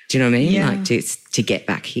 Do you know what I mean? Yeah. Like to get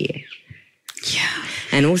back here. Yeah.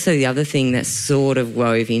 And also the other thing that sort of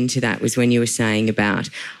wove into that was when you were saying about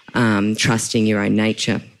trusting your own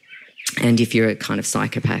nature. And if you're a kind of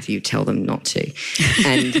psychopath, you tell them not to.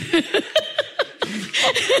 And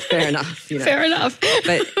fair enough. You know. Fair enough.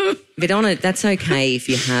 But on it, that's okay if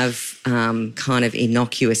you have kind of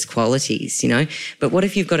innocuous qualities, you know. But what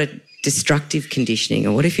if you've got a destructive conditioning,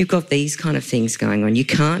 or what if you've got these kind of things going on? You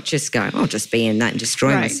can't just go, I'll just be in that and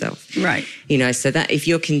destroy myself. Right. You know, so that if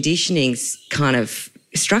your conditioning's kind of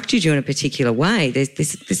structured you in a particular way,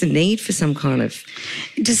 there's a need for some kind of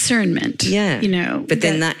discernment. Yeah. You know. But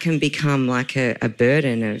then that can become like a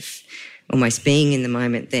burden of almost being in the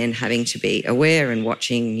moment, then having to be aware and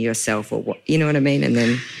watching yourself, or what, you know what I mean? And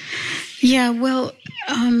then... Yeah, well,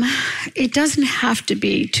 it doesn't have to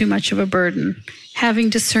be too much of a burden.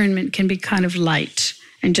 Having discernment can be kind of light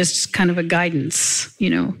and just kind of a guidance,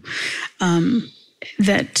 you know,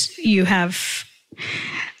 that you have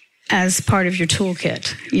as part of your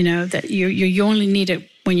toolkit, you know, that you only need it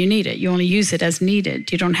when you need it. You only use it as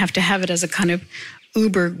needed. You don't have to have it as a kind of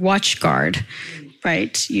Uber watch guard,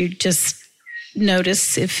 right? You just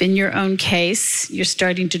notice if in your own case you're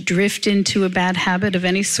starting to drift into a bad habit of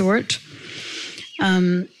any sort.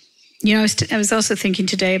 You know, I was also thinking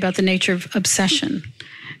today about the nature of obsession,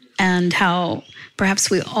 and how perhaps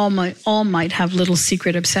we all might have little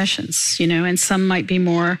secret obsessions, you know, and some might be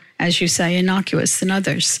more, as you say, innocuous than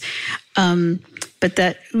others. But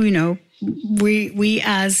that, you know, we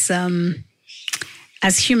as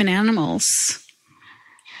human animals,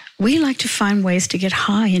 we like to find ways to get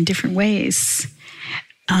high in different ways.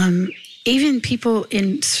 Even people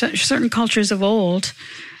in certain cultures of old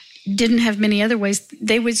didn't have many other ways.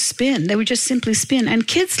 They would spin. They would just simply spin. And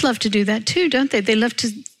kids love to do that too, don't they? They love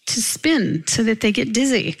to spin so that they get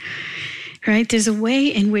dizzy, right? There's a way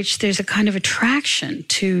in which there's a kind of attraction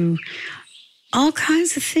to all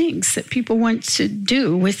kinds of things that people want to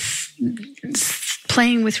do with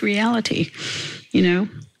playing with reality, you know?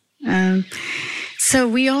 So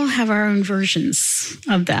we all have our own versions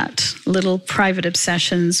of that, little private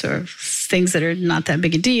obsessions or things that are not that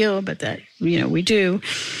big a deal, but that, you know, we do.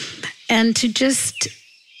 And to just,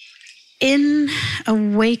 in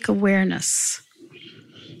awake awareness,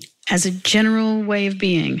 as a general way of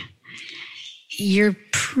being, you're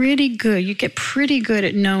pretty good. You get pretty good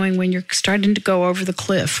at knowing when you're starting to go over the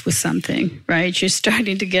cliff with something, right? You're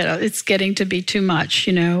starting to it's getting to be too much,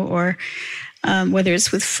 you know, or whether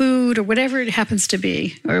it's with food or whatever it happens to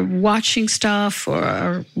be, or watching stuff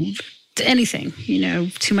or anything, you know,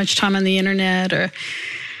 too much time on the internet, or,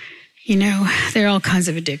 you know, there are all kinds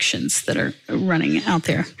of addictions that are running out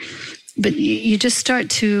there. But you just start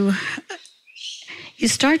to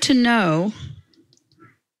know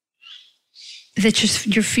that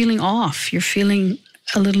you're feeling off, you're feeling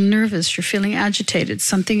a little nervous, you're feeling agitated,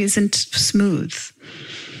 something isn't smooth.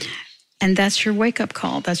 And that's your wake-up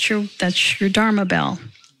call. That's your Dharma bell.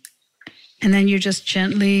 And then you just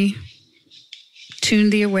gently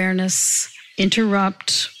tune the awareness,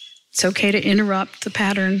 interrupt. It's okay to interrupt the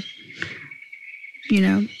pattern. You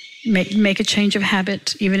know, make a change of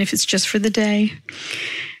habit, even if it's just for the day.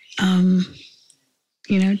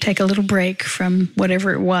 You know, take a little break from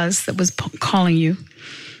whatever it was that was calling you.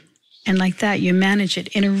 And like that, you manage it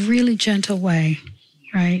in a really gentle way,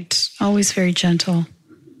 right? Always very gentle.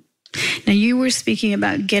 Now, you were speaking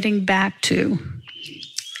about getting back to.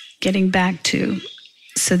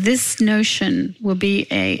 So this notion will be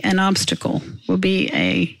an obstacle, will be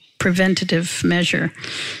a preventative measure.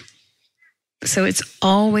 So it's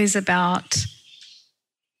always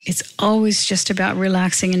just about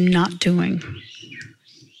relaxing and not doing,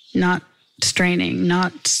 not straining,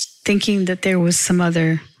 not thinking that there was some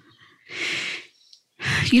other.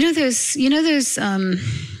 You know those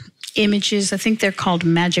images. I think they're called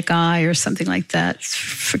Magic Eye or something like that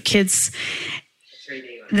for kids.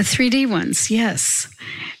 The 3D ones, yes.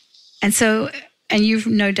 And so, and you've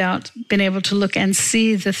no doubt been able to look and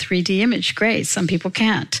see the 3D image. Great. Some people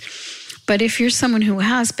can't. But if you're someone who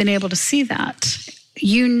has been able to see that,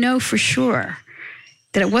 you know for sure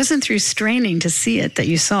that it wasn't through straining to see it that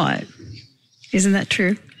you saw it. Isn't that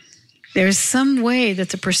true? There's some way that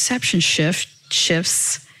the perception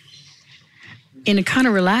shifts in a kind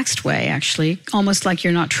of relaxed way, actually, almost like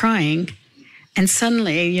you're not trying. And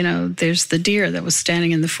suddenly, you know, there's the deer that was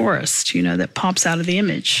standing in the forest, you know, that pops out of the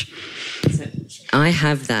image. I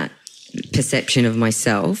have that perception of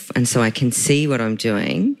myself, and so I can see what I'm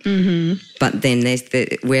doing. Mm-hmm. But then there's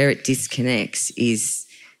where it disconnects is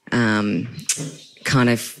kind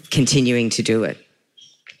of continuing to do it.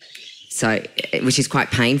 So, which is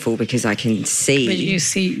quite painful because I can see. But you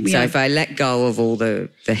see, yeah. So if I let go of all the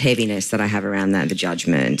heaviness that I have around that, the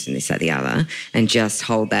judgment and this, that, the other, and just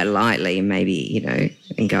hold that lightly and maybe, you know,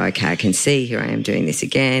 and go, okay, I can see, here I am doing this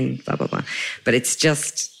again, blah, blah, blah. But it's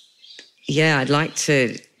just, yeah, I'd like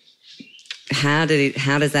to, how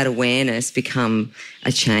does that awareness become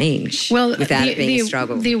a change without it being a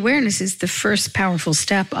struggle? The awareness is the first powerful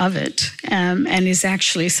step of it, and is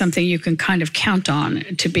actually something you can kind of count on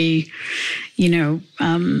to be, you know,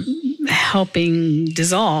 helping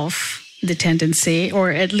dissolve the tendency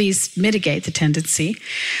or at least mitigate the tendency.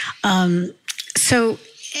 So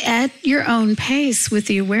at your own pace with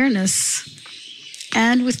the awareness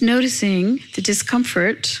and with noticing the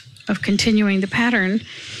discomfort of continuing the pattern,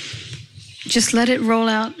 just let it roll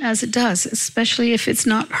out as it does, especially if it's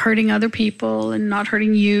not hurting other people and not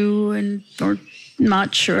hurting you and or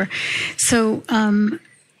much. Or so,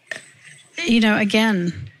 you know,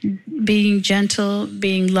 again, being gentle,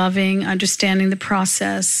 being loving, understanding the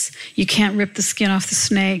process. You can't rip the skin off the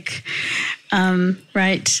snake,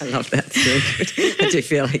 right? I love that. It's really good. I do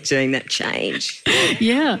feel like doing that change.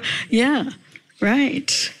 Yeah.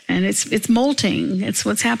 Right. And it's molting. It's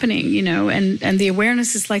what's happening, you know, and the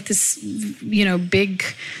awareness is like this, you know, big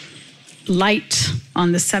light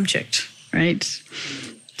on the subject, right?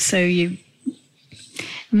 So you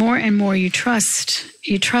more and more you trust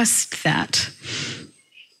that.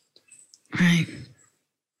 Right.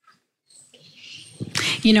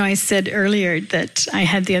 You know, I said earlier that I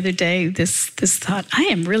had the other day this thought, I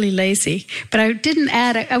am really lazy. But I didn't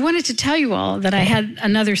add, I wanted to tell you all that I had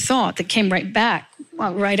another thought that came right back,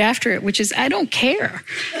 right after it, which is, I don't care.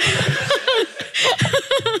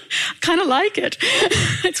 Kind of like it.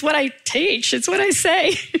 It's what I teach. It's what I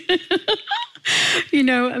say. You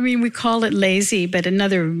know, I mean, we call it lazy, but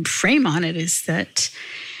another frame on it is that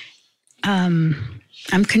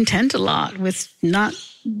I'm content a lot with not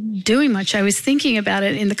doing much. I was thinking about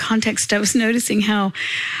it in the context, I was noticing how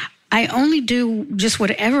I only do just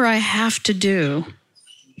whatever I have to do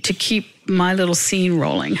to keep my little scene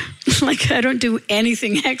rolling. Like I don't do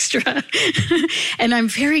anything extra. And I'm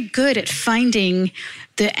very good at finding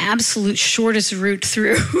the absolute shortest route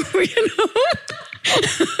through, you know?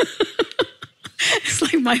 It's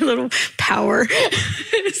like my little power.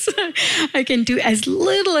 I can do as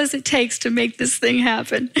little as it takes to make this thing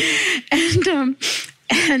happen.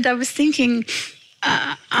 And I was thinking,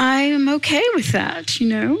 I'm okay with that, you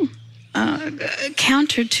know,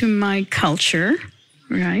 counter to my culture,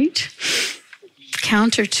 right?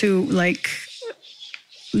 Counter to, like,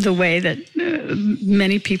 the way that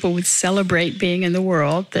many people would celebrate being in the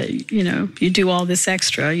world, that, you know, you do all this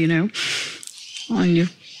extra, you know, on you.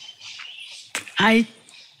 I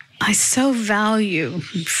so value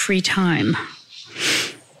free time,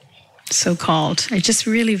 so-called. I just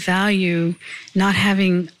really value not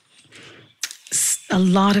having a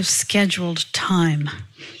lot of scheduled time.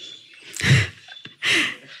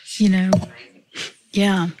 You know?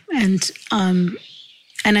 Yeah. And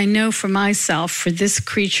I know for myself, for this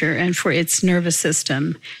creature and for its nervous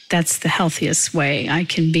system, that's the healthiest way I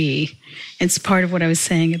can be. It's part of what I was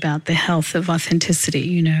saying about the health of authenticity,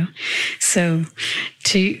 you know. So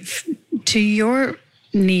to your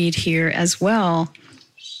need here as well,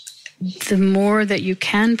 the more that you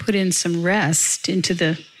can put in some rest into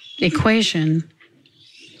the equation,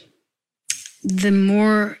 the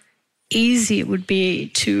more easy it would be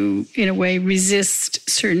to, in a way, resist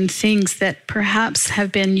certain things that perhaps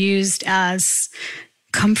have been used as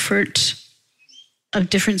comfort of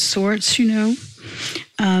different sorts, you know.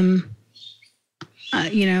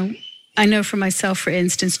 You know, I know for myself, for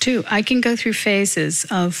instance, too, I can go through phases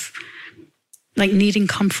of like needing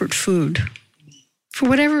comfort food for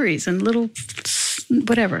whatever reason, little,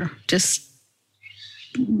 whatever, just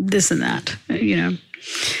this and that, you know.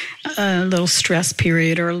 a little stress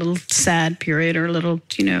period or a little sad period or a little,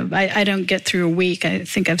 I don't get through a week, I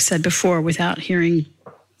think I've said before, without hearing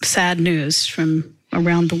sad news from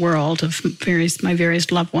around the world of my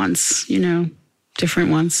various loved ones,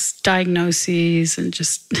 different ones, diagnoses, and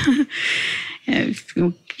just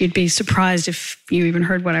you'd be surprised if you even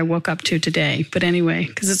heard what I woke up to today. But anyway,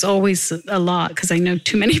 because it's always a lot, because I know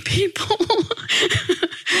too many people.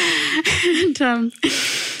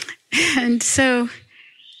 And so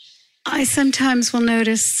I sometimes will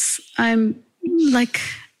notice I'm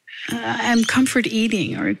comfort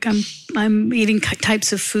eating, or I'm eating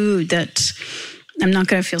types of food that I'm not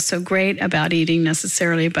going to feel so great about eating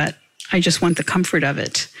necessarily, but I just want the comfort of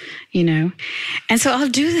it, And so I'll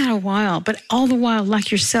do that a while, but all the while,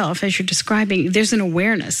 like yourself, as you're describing, there's an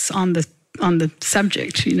awareness on the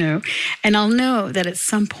subject, and I'll know that at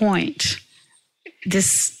some point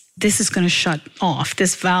this is going to shut off.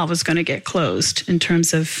 This valve is going to get closed in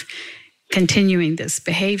terms of continuing this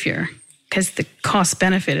behavior, because the cost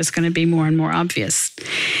benefit is going to be more and more obvious.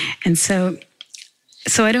 And so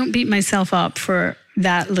I don't beat myself up for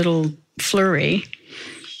that little flurry.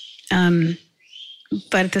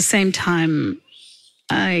 But at the same time,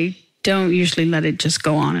 I don't usually let it just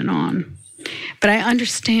go on and on. But I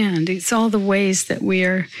understand it's all the ways that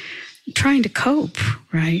we're trying to cope,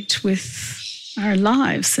 right, with our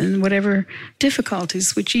lives and whatever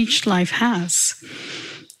difficulties which each life has.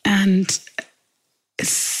 And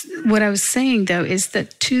what I was saying, though, is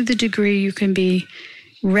that to the degree you can be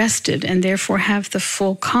rested and therefore have the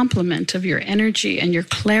full complement of your energy and your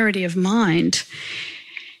clarity of mind,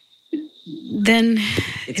 then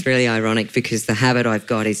it's really ironic, because the habit I've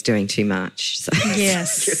got is doing too much. So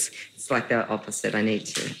yes, it's like the opposite. I need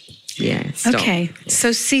to, stop. Okay, yeah.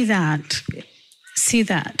 So see that,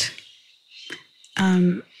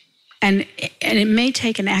 and it may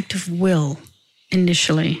take an act of will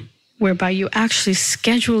initially, whereby you actually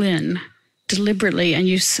schedule in deliberately and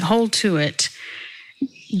you hold to it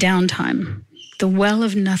downtime. The well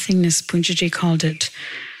of nothingness, Poonjaji called it.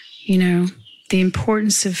 The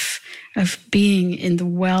importance of being in the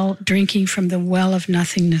well, drinking from the well of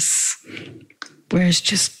nothingness, whereas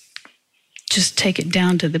just take it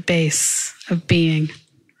down to the base of being,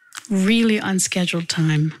 really unscheduled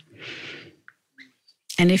time.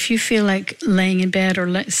 And if you feel like laying in bed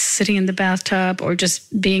or sitting in the bathtub or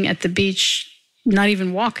just being at the beach, not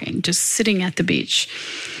even walking, just sitting at the beach,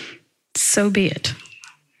 so be it,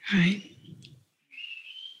 right?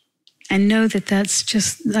 And know that that's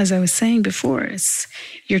just, as I was saying before,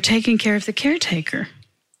 you're taking care of the caretaker.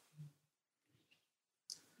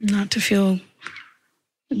 Not to feel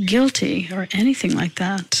guilty or anything like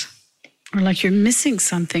that, or like you're missing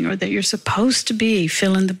something, or that you're supposed to be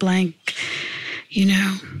fill in the blank,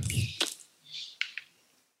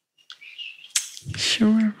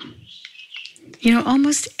 Sure.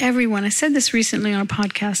 Almost everyone, I said this recently on a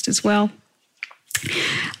podcast as well,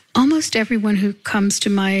 almost everyone who comes to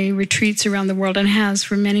my retreats around the world, and has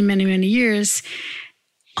for many, many, many years,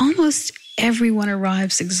 almost everyone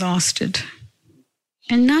arrives exhausted.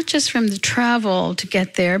 And not just from the travel to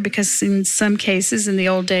get there, because in some cases in the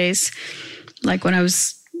old days, like when I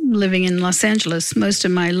was living in Los Angeles, most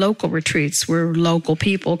of my local retreats were local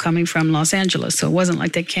people coming from Los Angeles. So it wasn't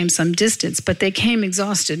like they came some distance, but they came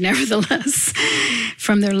exhausted nevertheless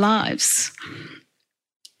from their lives.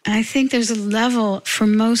 I think there's a level for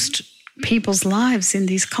most people's lives in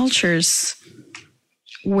these cultures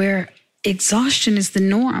where exhaustion is the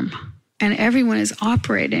norm, and everyone is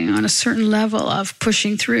operating on a certain level of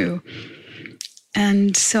pushing through.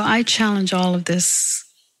 And so I challenge all of this.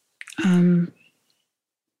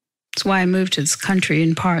 It's why I moved to this country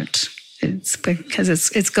in part. It's because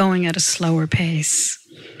it's going at a slower pace.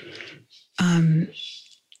 And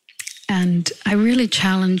I really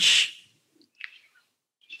challenge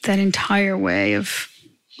that entire way of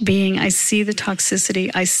being. I see the toxicity.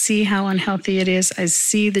 I see how unhealthy it is. I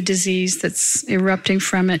see the disease that's erupting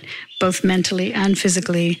from it, both mentally and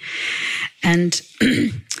physically. And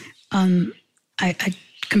I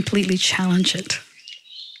completely challenge it.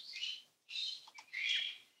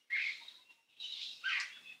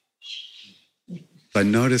 I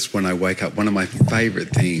notice when I wake up, one of my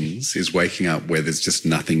favorite things is waking up where there's just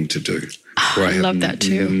nothing to do. Where I love that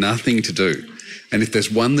too. Nothing to do. And if there's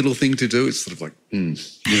one little thing to do, it's sort of like, I know.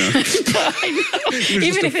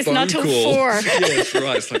 Even if it's not till 4. Yeah, that's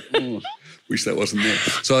right. It's like, wish that wasn't there.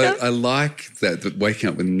 So I like that waking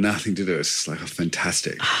up with nothing to do. It's just like,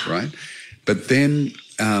 fantastic, right? But then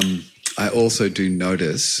I also do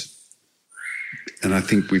notice, and I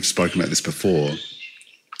think we've spoken about this before,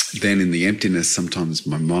 then in the emptiness, sometimes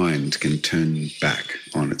my mind can turn back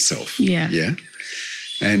on itself. Yeah. Yeah.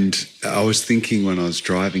 And I was thinking when I was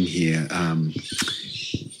driving here,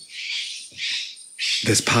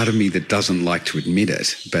 there's part of me that doesn't like to admit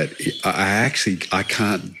it, but I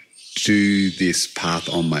can't do this path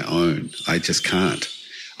on my own. I just can't.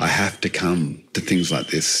 I have to come to things like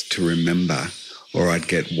this to remember, or I'd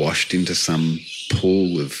get washed into some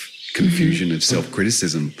pool of confusion of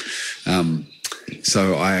self-criticism.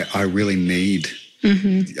 So I really need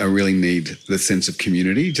the sense of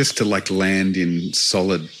community just to like land in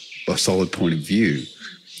a solid point of view.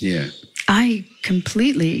 Yeah. I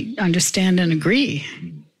completely understand and agree,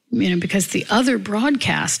 because the other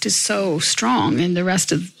broadcast is so strong in the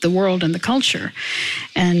rest of the world and the culture.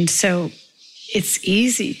 And so it's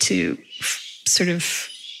easy to sort of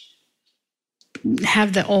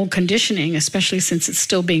have the old conditioning, especially since it's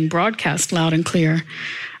still being broadcast loud and clear,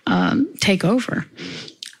 take over.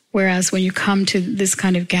 Whereas when you come to this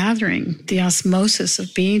kind of gathering, the osmosis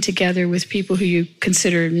of being together with people who you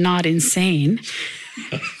consider not insane,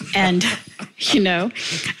 and,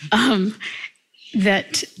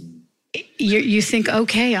 that you think,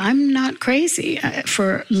 okay, I'm not crazy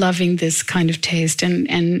for loving this kind of taste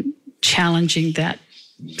and challenging that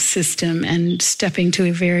system and stepping to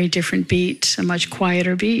a very different beat, a much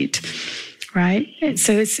quieter beat, right?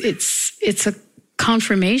 So it's a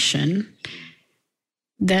confirmation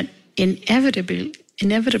that inevitably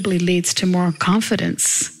leads to more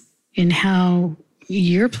confidence in how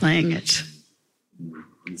you're playing it.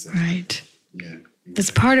 Exactly. Right. Yeah.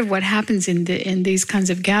 That's part of what happens in these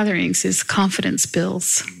kinds of gatherings is confidence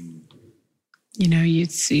builds.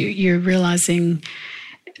 You're realizing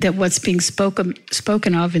that what's being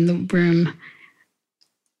spoken of in the room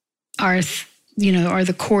are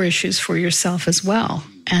the core issues for yourself as well.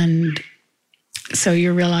 And so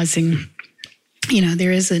you're realizing,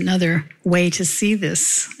 there is another way to see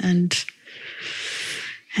this and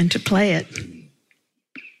to play it.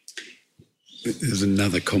 There's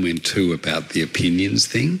another comment too about the opinions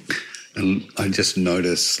thing, and I just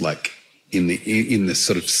notice like in the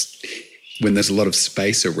sort of when there's a lot of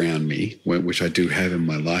space around me, which I do have in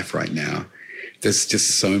my life right now, there's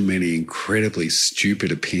just so many incredibly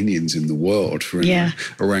stupid opinions in the world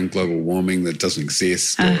around global warming that doesn't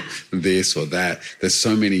exist, or this or that. There's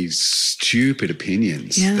so many stupid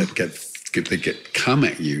opinions that come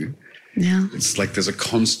at you. Yeah. It's like there's a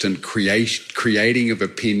constant creating of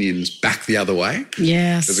opinions back the other way.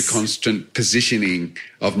 Yes. There's a constant positioning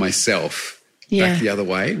of myself back the other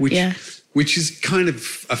way, which is kind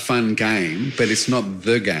of a fun game, but it's not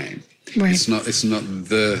the game. Right. It's not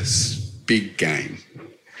the big game.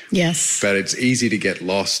 Yes. But it's easy to get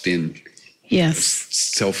lost in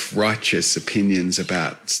self-righteous opinions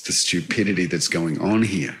about the stupidity that's going on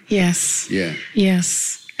here. Yes. Yeah.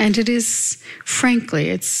 Yes. And it is, frankly,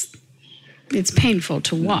 it's painful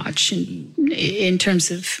to watch in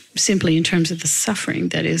terms of the suffering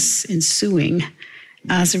that is ensuing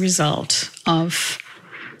as a result of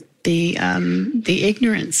the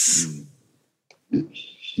ignorance,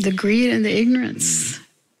 the greed and the ignorance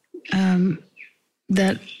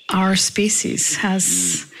that our species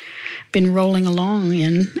has been rolling along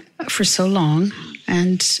in for so long,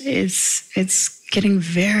 and it's getting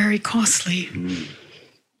very costly,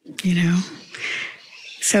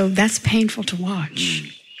 So that's painful to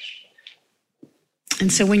watch.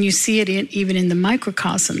 And so when you see it even in the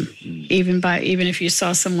microcosm, even if you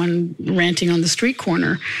saw someone ranting on the street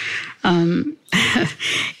corner,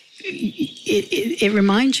 it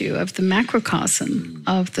reminds you of the macrocosm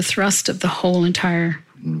of the thrust of the whole entire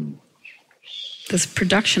this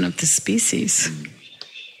production of the species.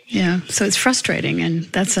 Yeah, so it's frustrating, and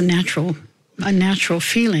that's a natural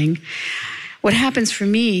feeling. What happens for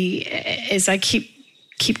me is I keep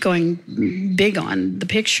going big on the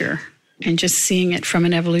picture and just seeing it from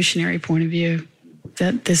an evolutionary point of view,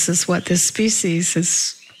 that this is what this species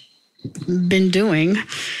has been doing.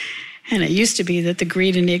 And it used to be that the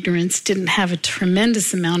greed and ignorance didn't have a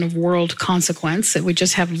tremendous amount of world consequence. It would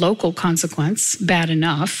just have local consequence, bad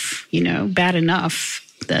enough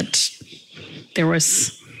that there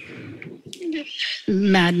was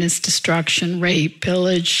madness, destruction, rape,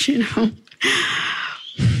 pillage,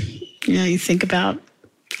 you think about,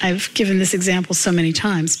 I've given this example so many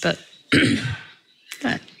times, but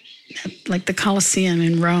that, like the Colosseum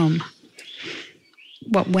in Rome,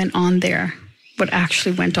 what went on there, what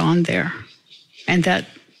actually went on there, and that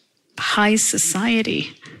high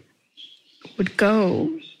society would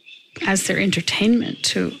go as their entertainment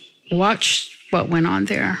to watch what went on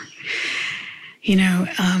there. You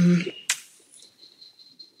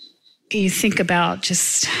think about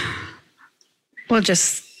just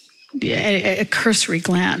a cursory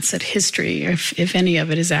glance at history, if any of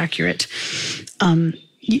it is accurate,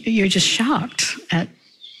 you're just shocked at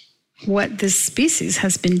what this species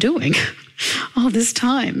has been doing all this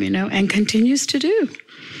time, and continues to do,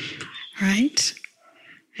 right?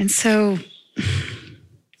 And so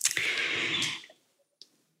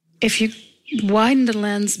if you widen the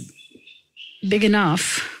lens big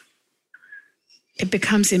enough, it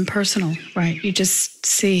becomes impersonal, right? You just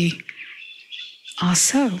see,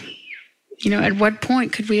 so, at what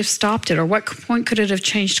point could we have stopped it, or what point could it have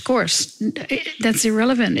changed course? That's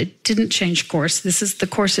irrelevant. It didn't change course. This is the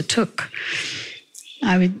course it took.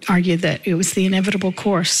 I would argue that it was the inevitable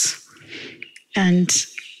course. And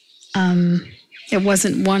it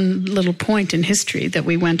wasn't one little point in history that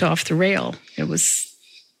we went off the rail. It was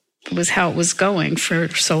how it was going for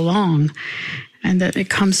so long, and that it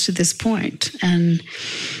comes to this point. And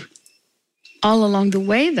all along the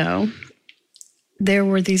way, though, there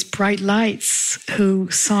were these bright lights who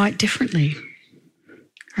saw it differently,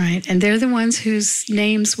 right? And they're the ones whose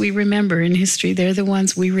names we remember in history. They're the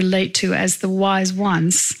ones we relate to as the wise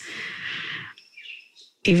ones,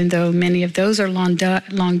 even though many of those are long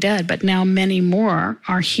dead, but now many more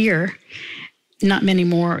are here. Not many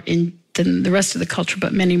more than the rest of the culture,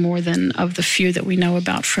 but many more than of the few that we know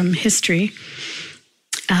about from history.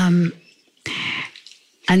 And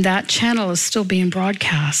that channel is still being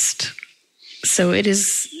broadcast. So it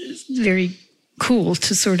is very cool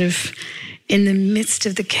to sort of, in the midst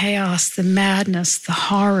of the chaos, the madness, the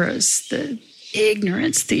horrors, the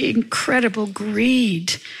ignorance, the incredible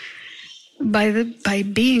greed by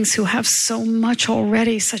beings who have so much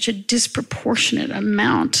already, such a disproportionate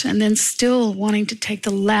amount, and then still wanting to take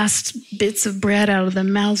the last bits of bread out of the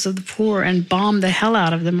mouths of the poor and bomb the hell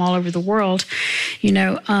out of them all over the world,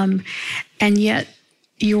 and yet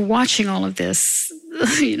you're watching all of this,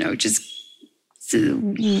 just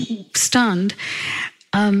stunned.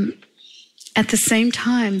 At the same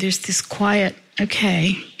time, there's this quiet,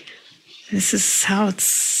 okay, this is how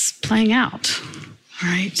it's playing out,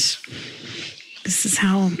 right? This is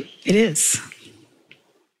how it is.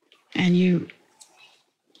 And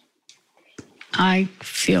I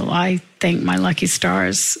thank my lucky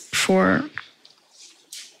stars for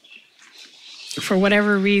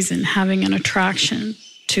whatever reason, having an attraction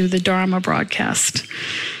to the Dharma broadcast,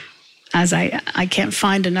 as I can't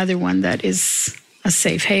find another one that is a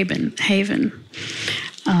safe haven.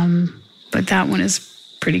 But that one is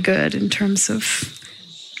pretty good in terms of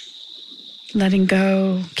letting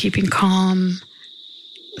go, keeping calm,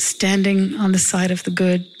 standing on the side of the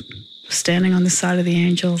good, standing on the side of the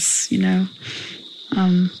angels,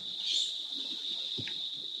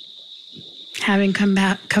 having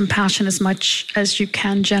compassion as much as you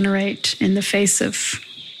can generate in the face of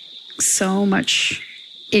so much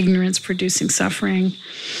ignorance producing suffering,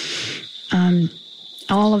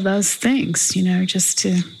 all of those things, just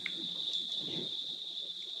to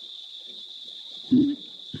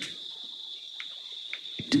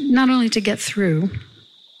not only to get through,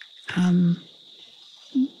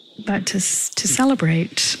 but to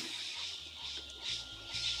celebrate,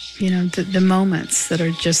 the moments that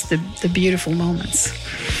are just the beautiful moments.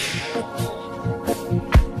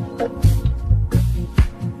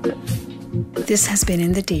 This has been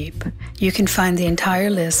In the Deep. You can find the entire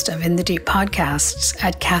list of In the Deep podcasts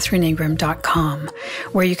at katherineingram.com,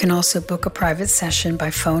 where you can also book a private session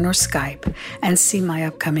by phone or Skype and see my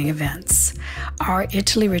upcoming events. Our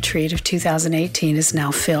Italy retreat of 2018 is now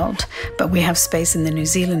filled, but we have space in the New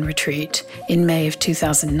Zealand retreat in May of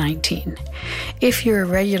 2019. If you're a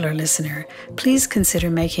regular listener, please consider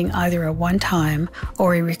making either a one-time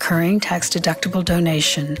or a recurring tax-deductible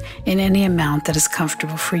donation in any amount that is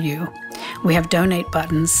comfortable for you. We have donate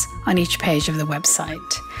buttons on each page of the website.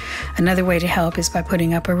 Another way to help is by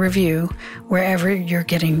putting up a review wherever you're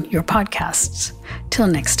getting your podcasts. Till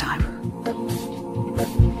next time.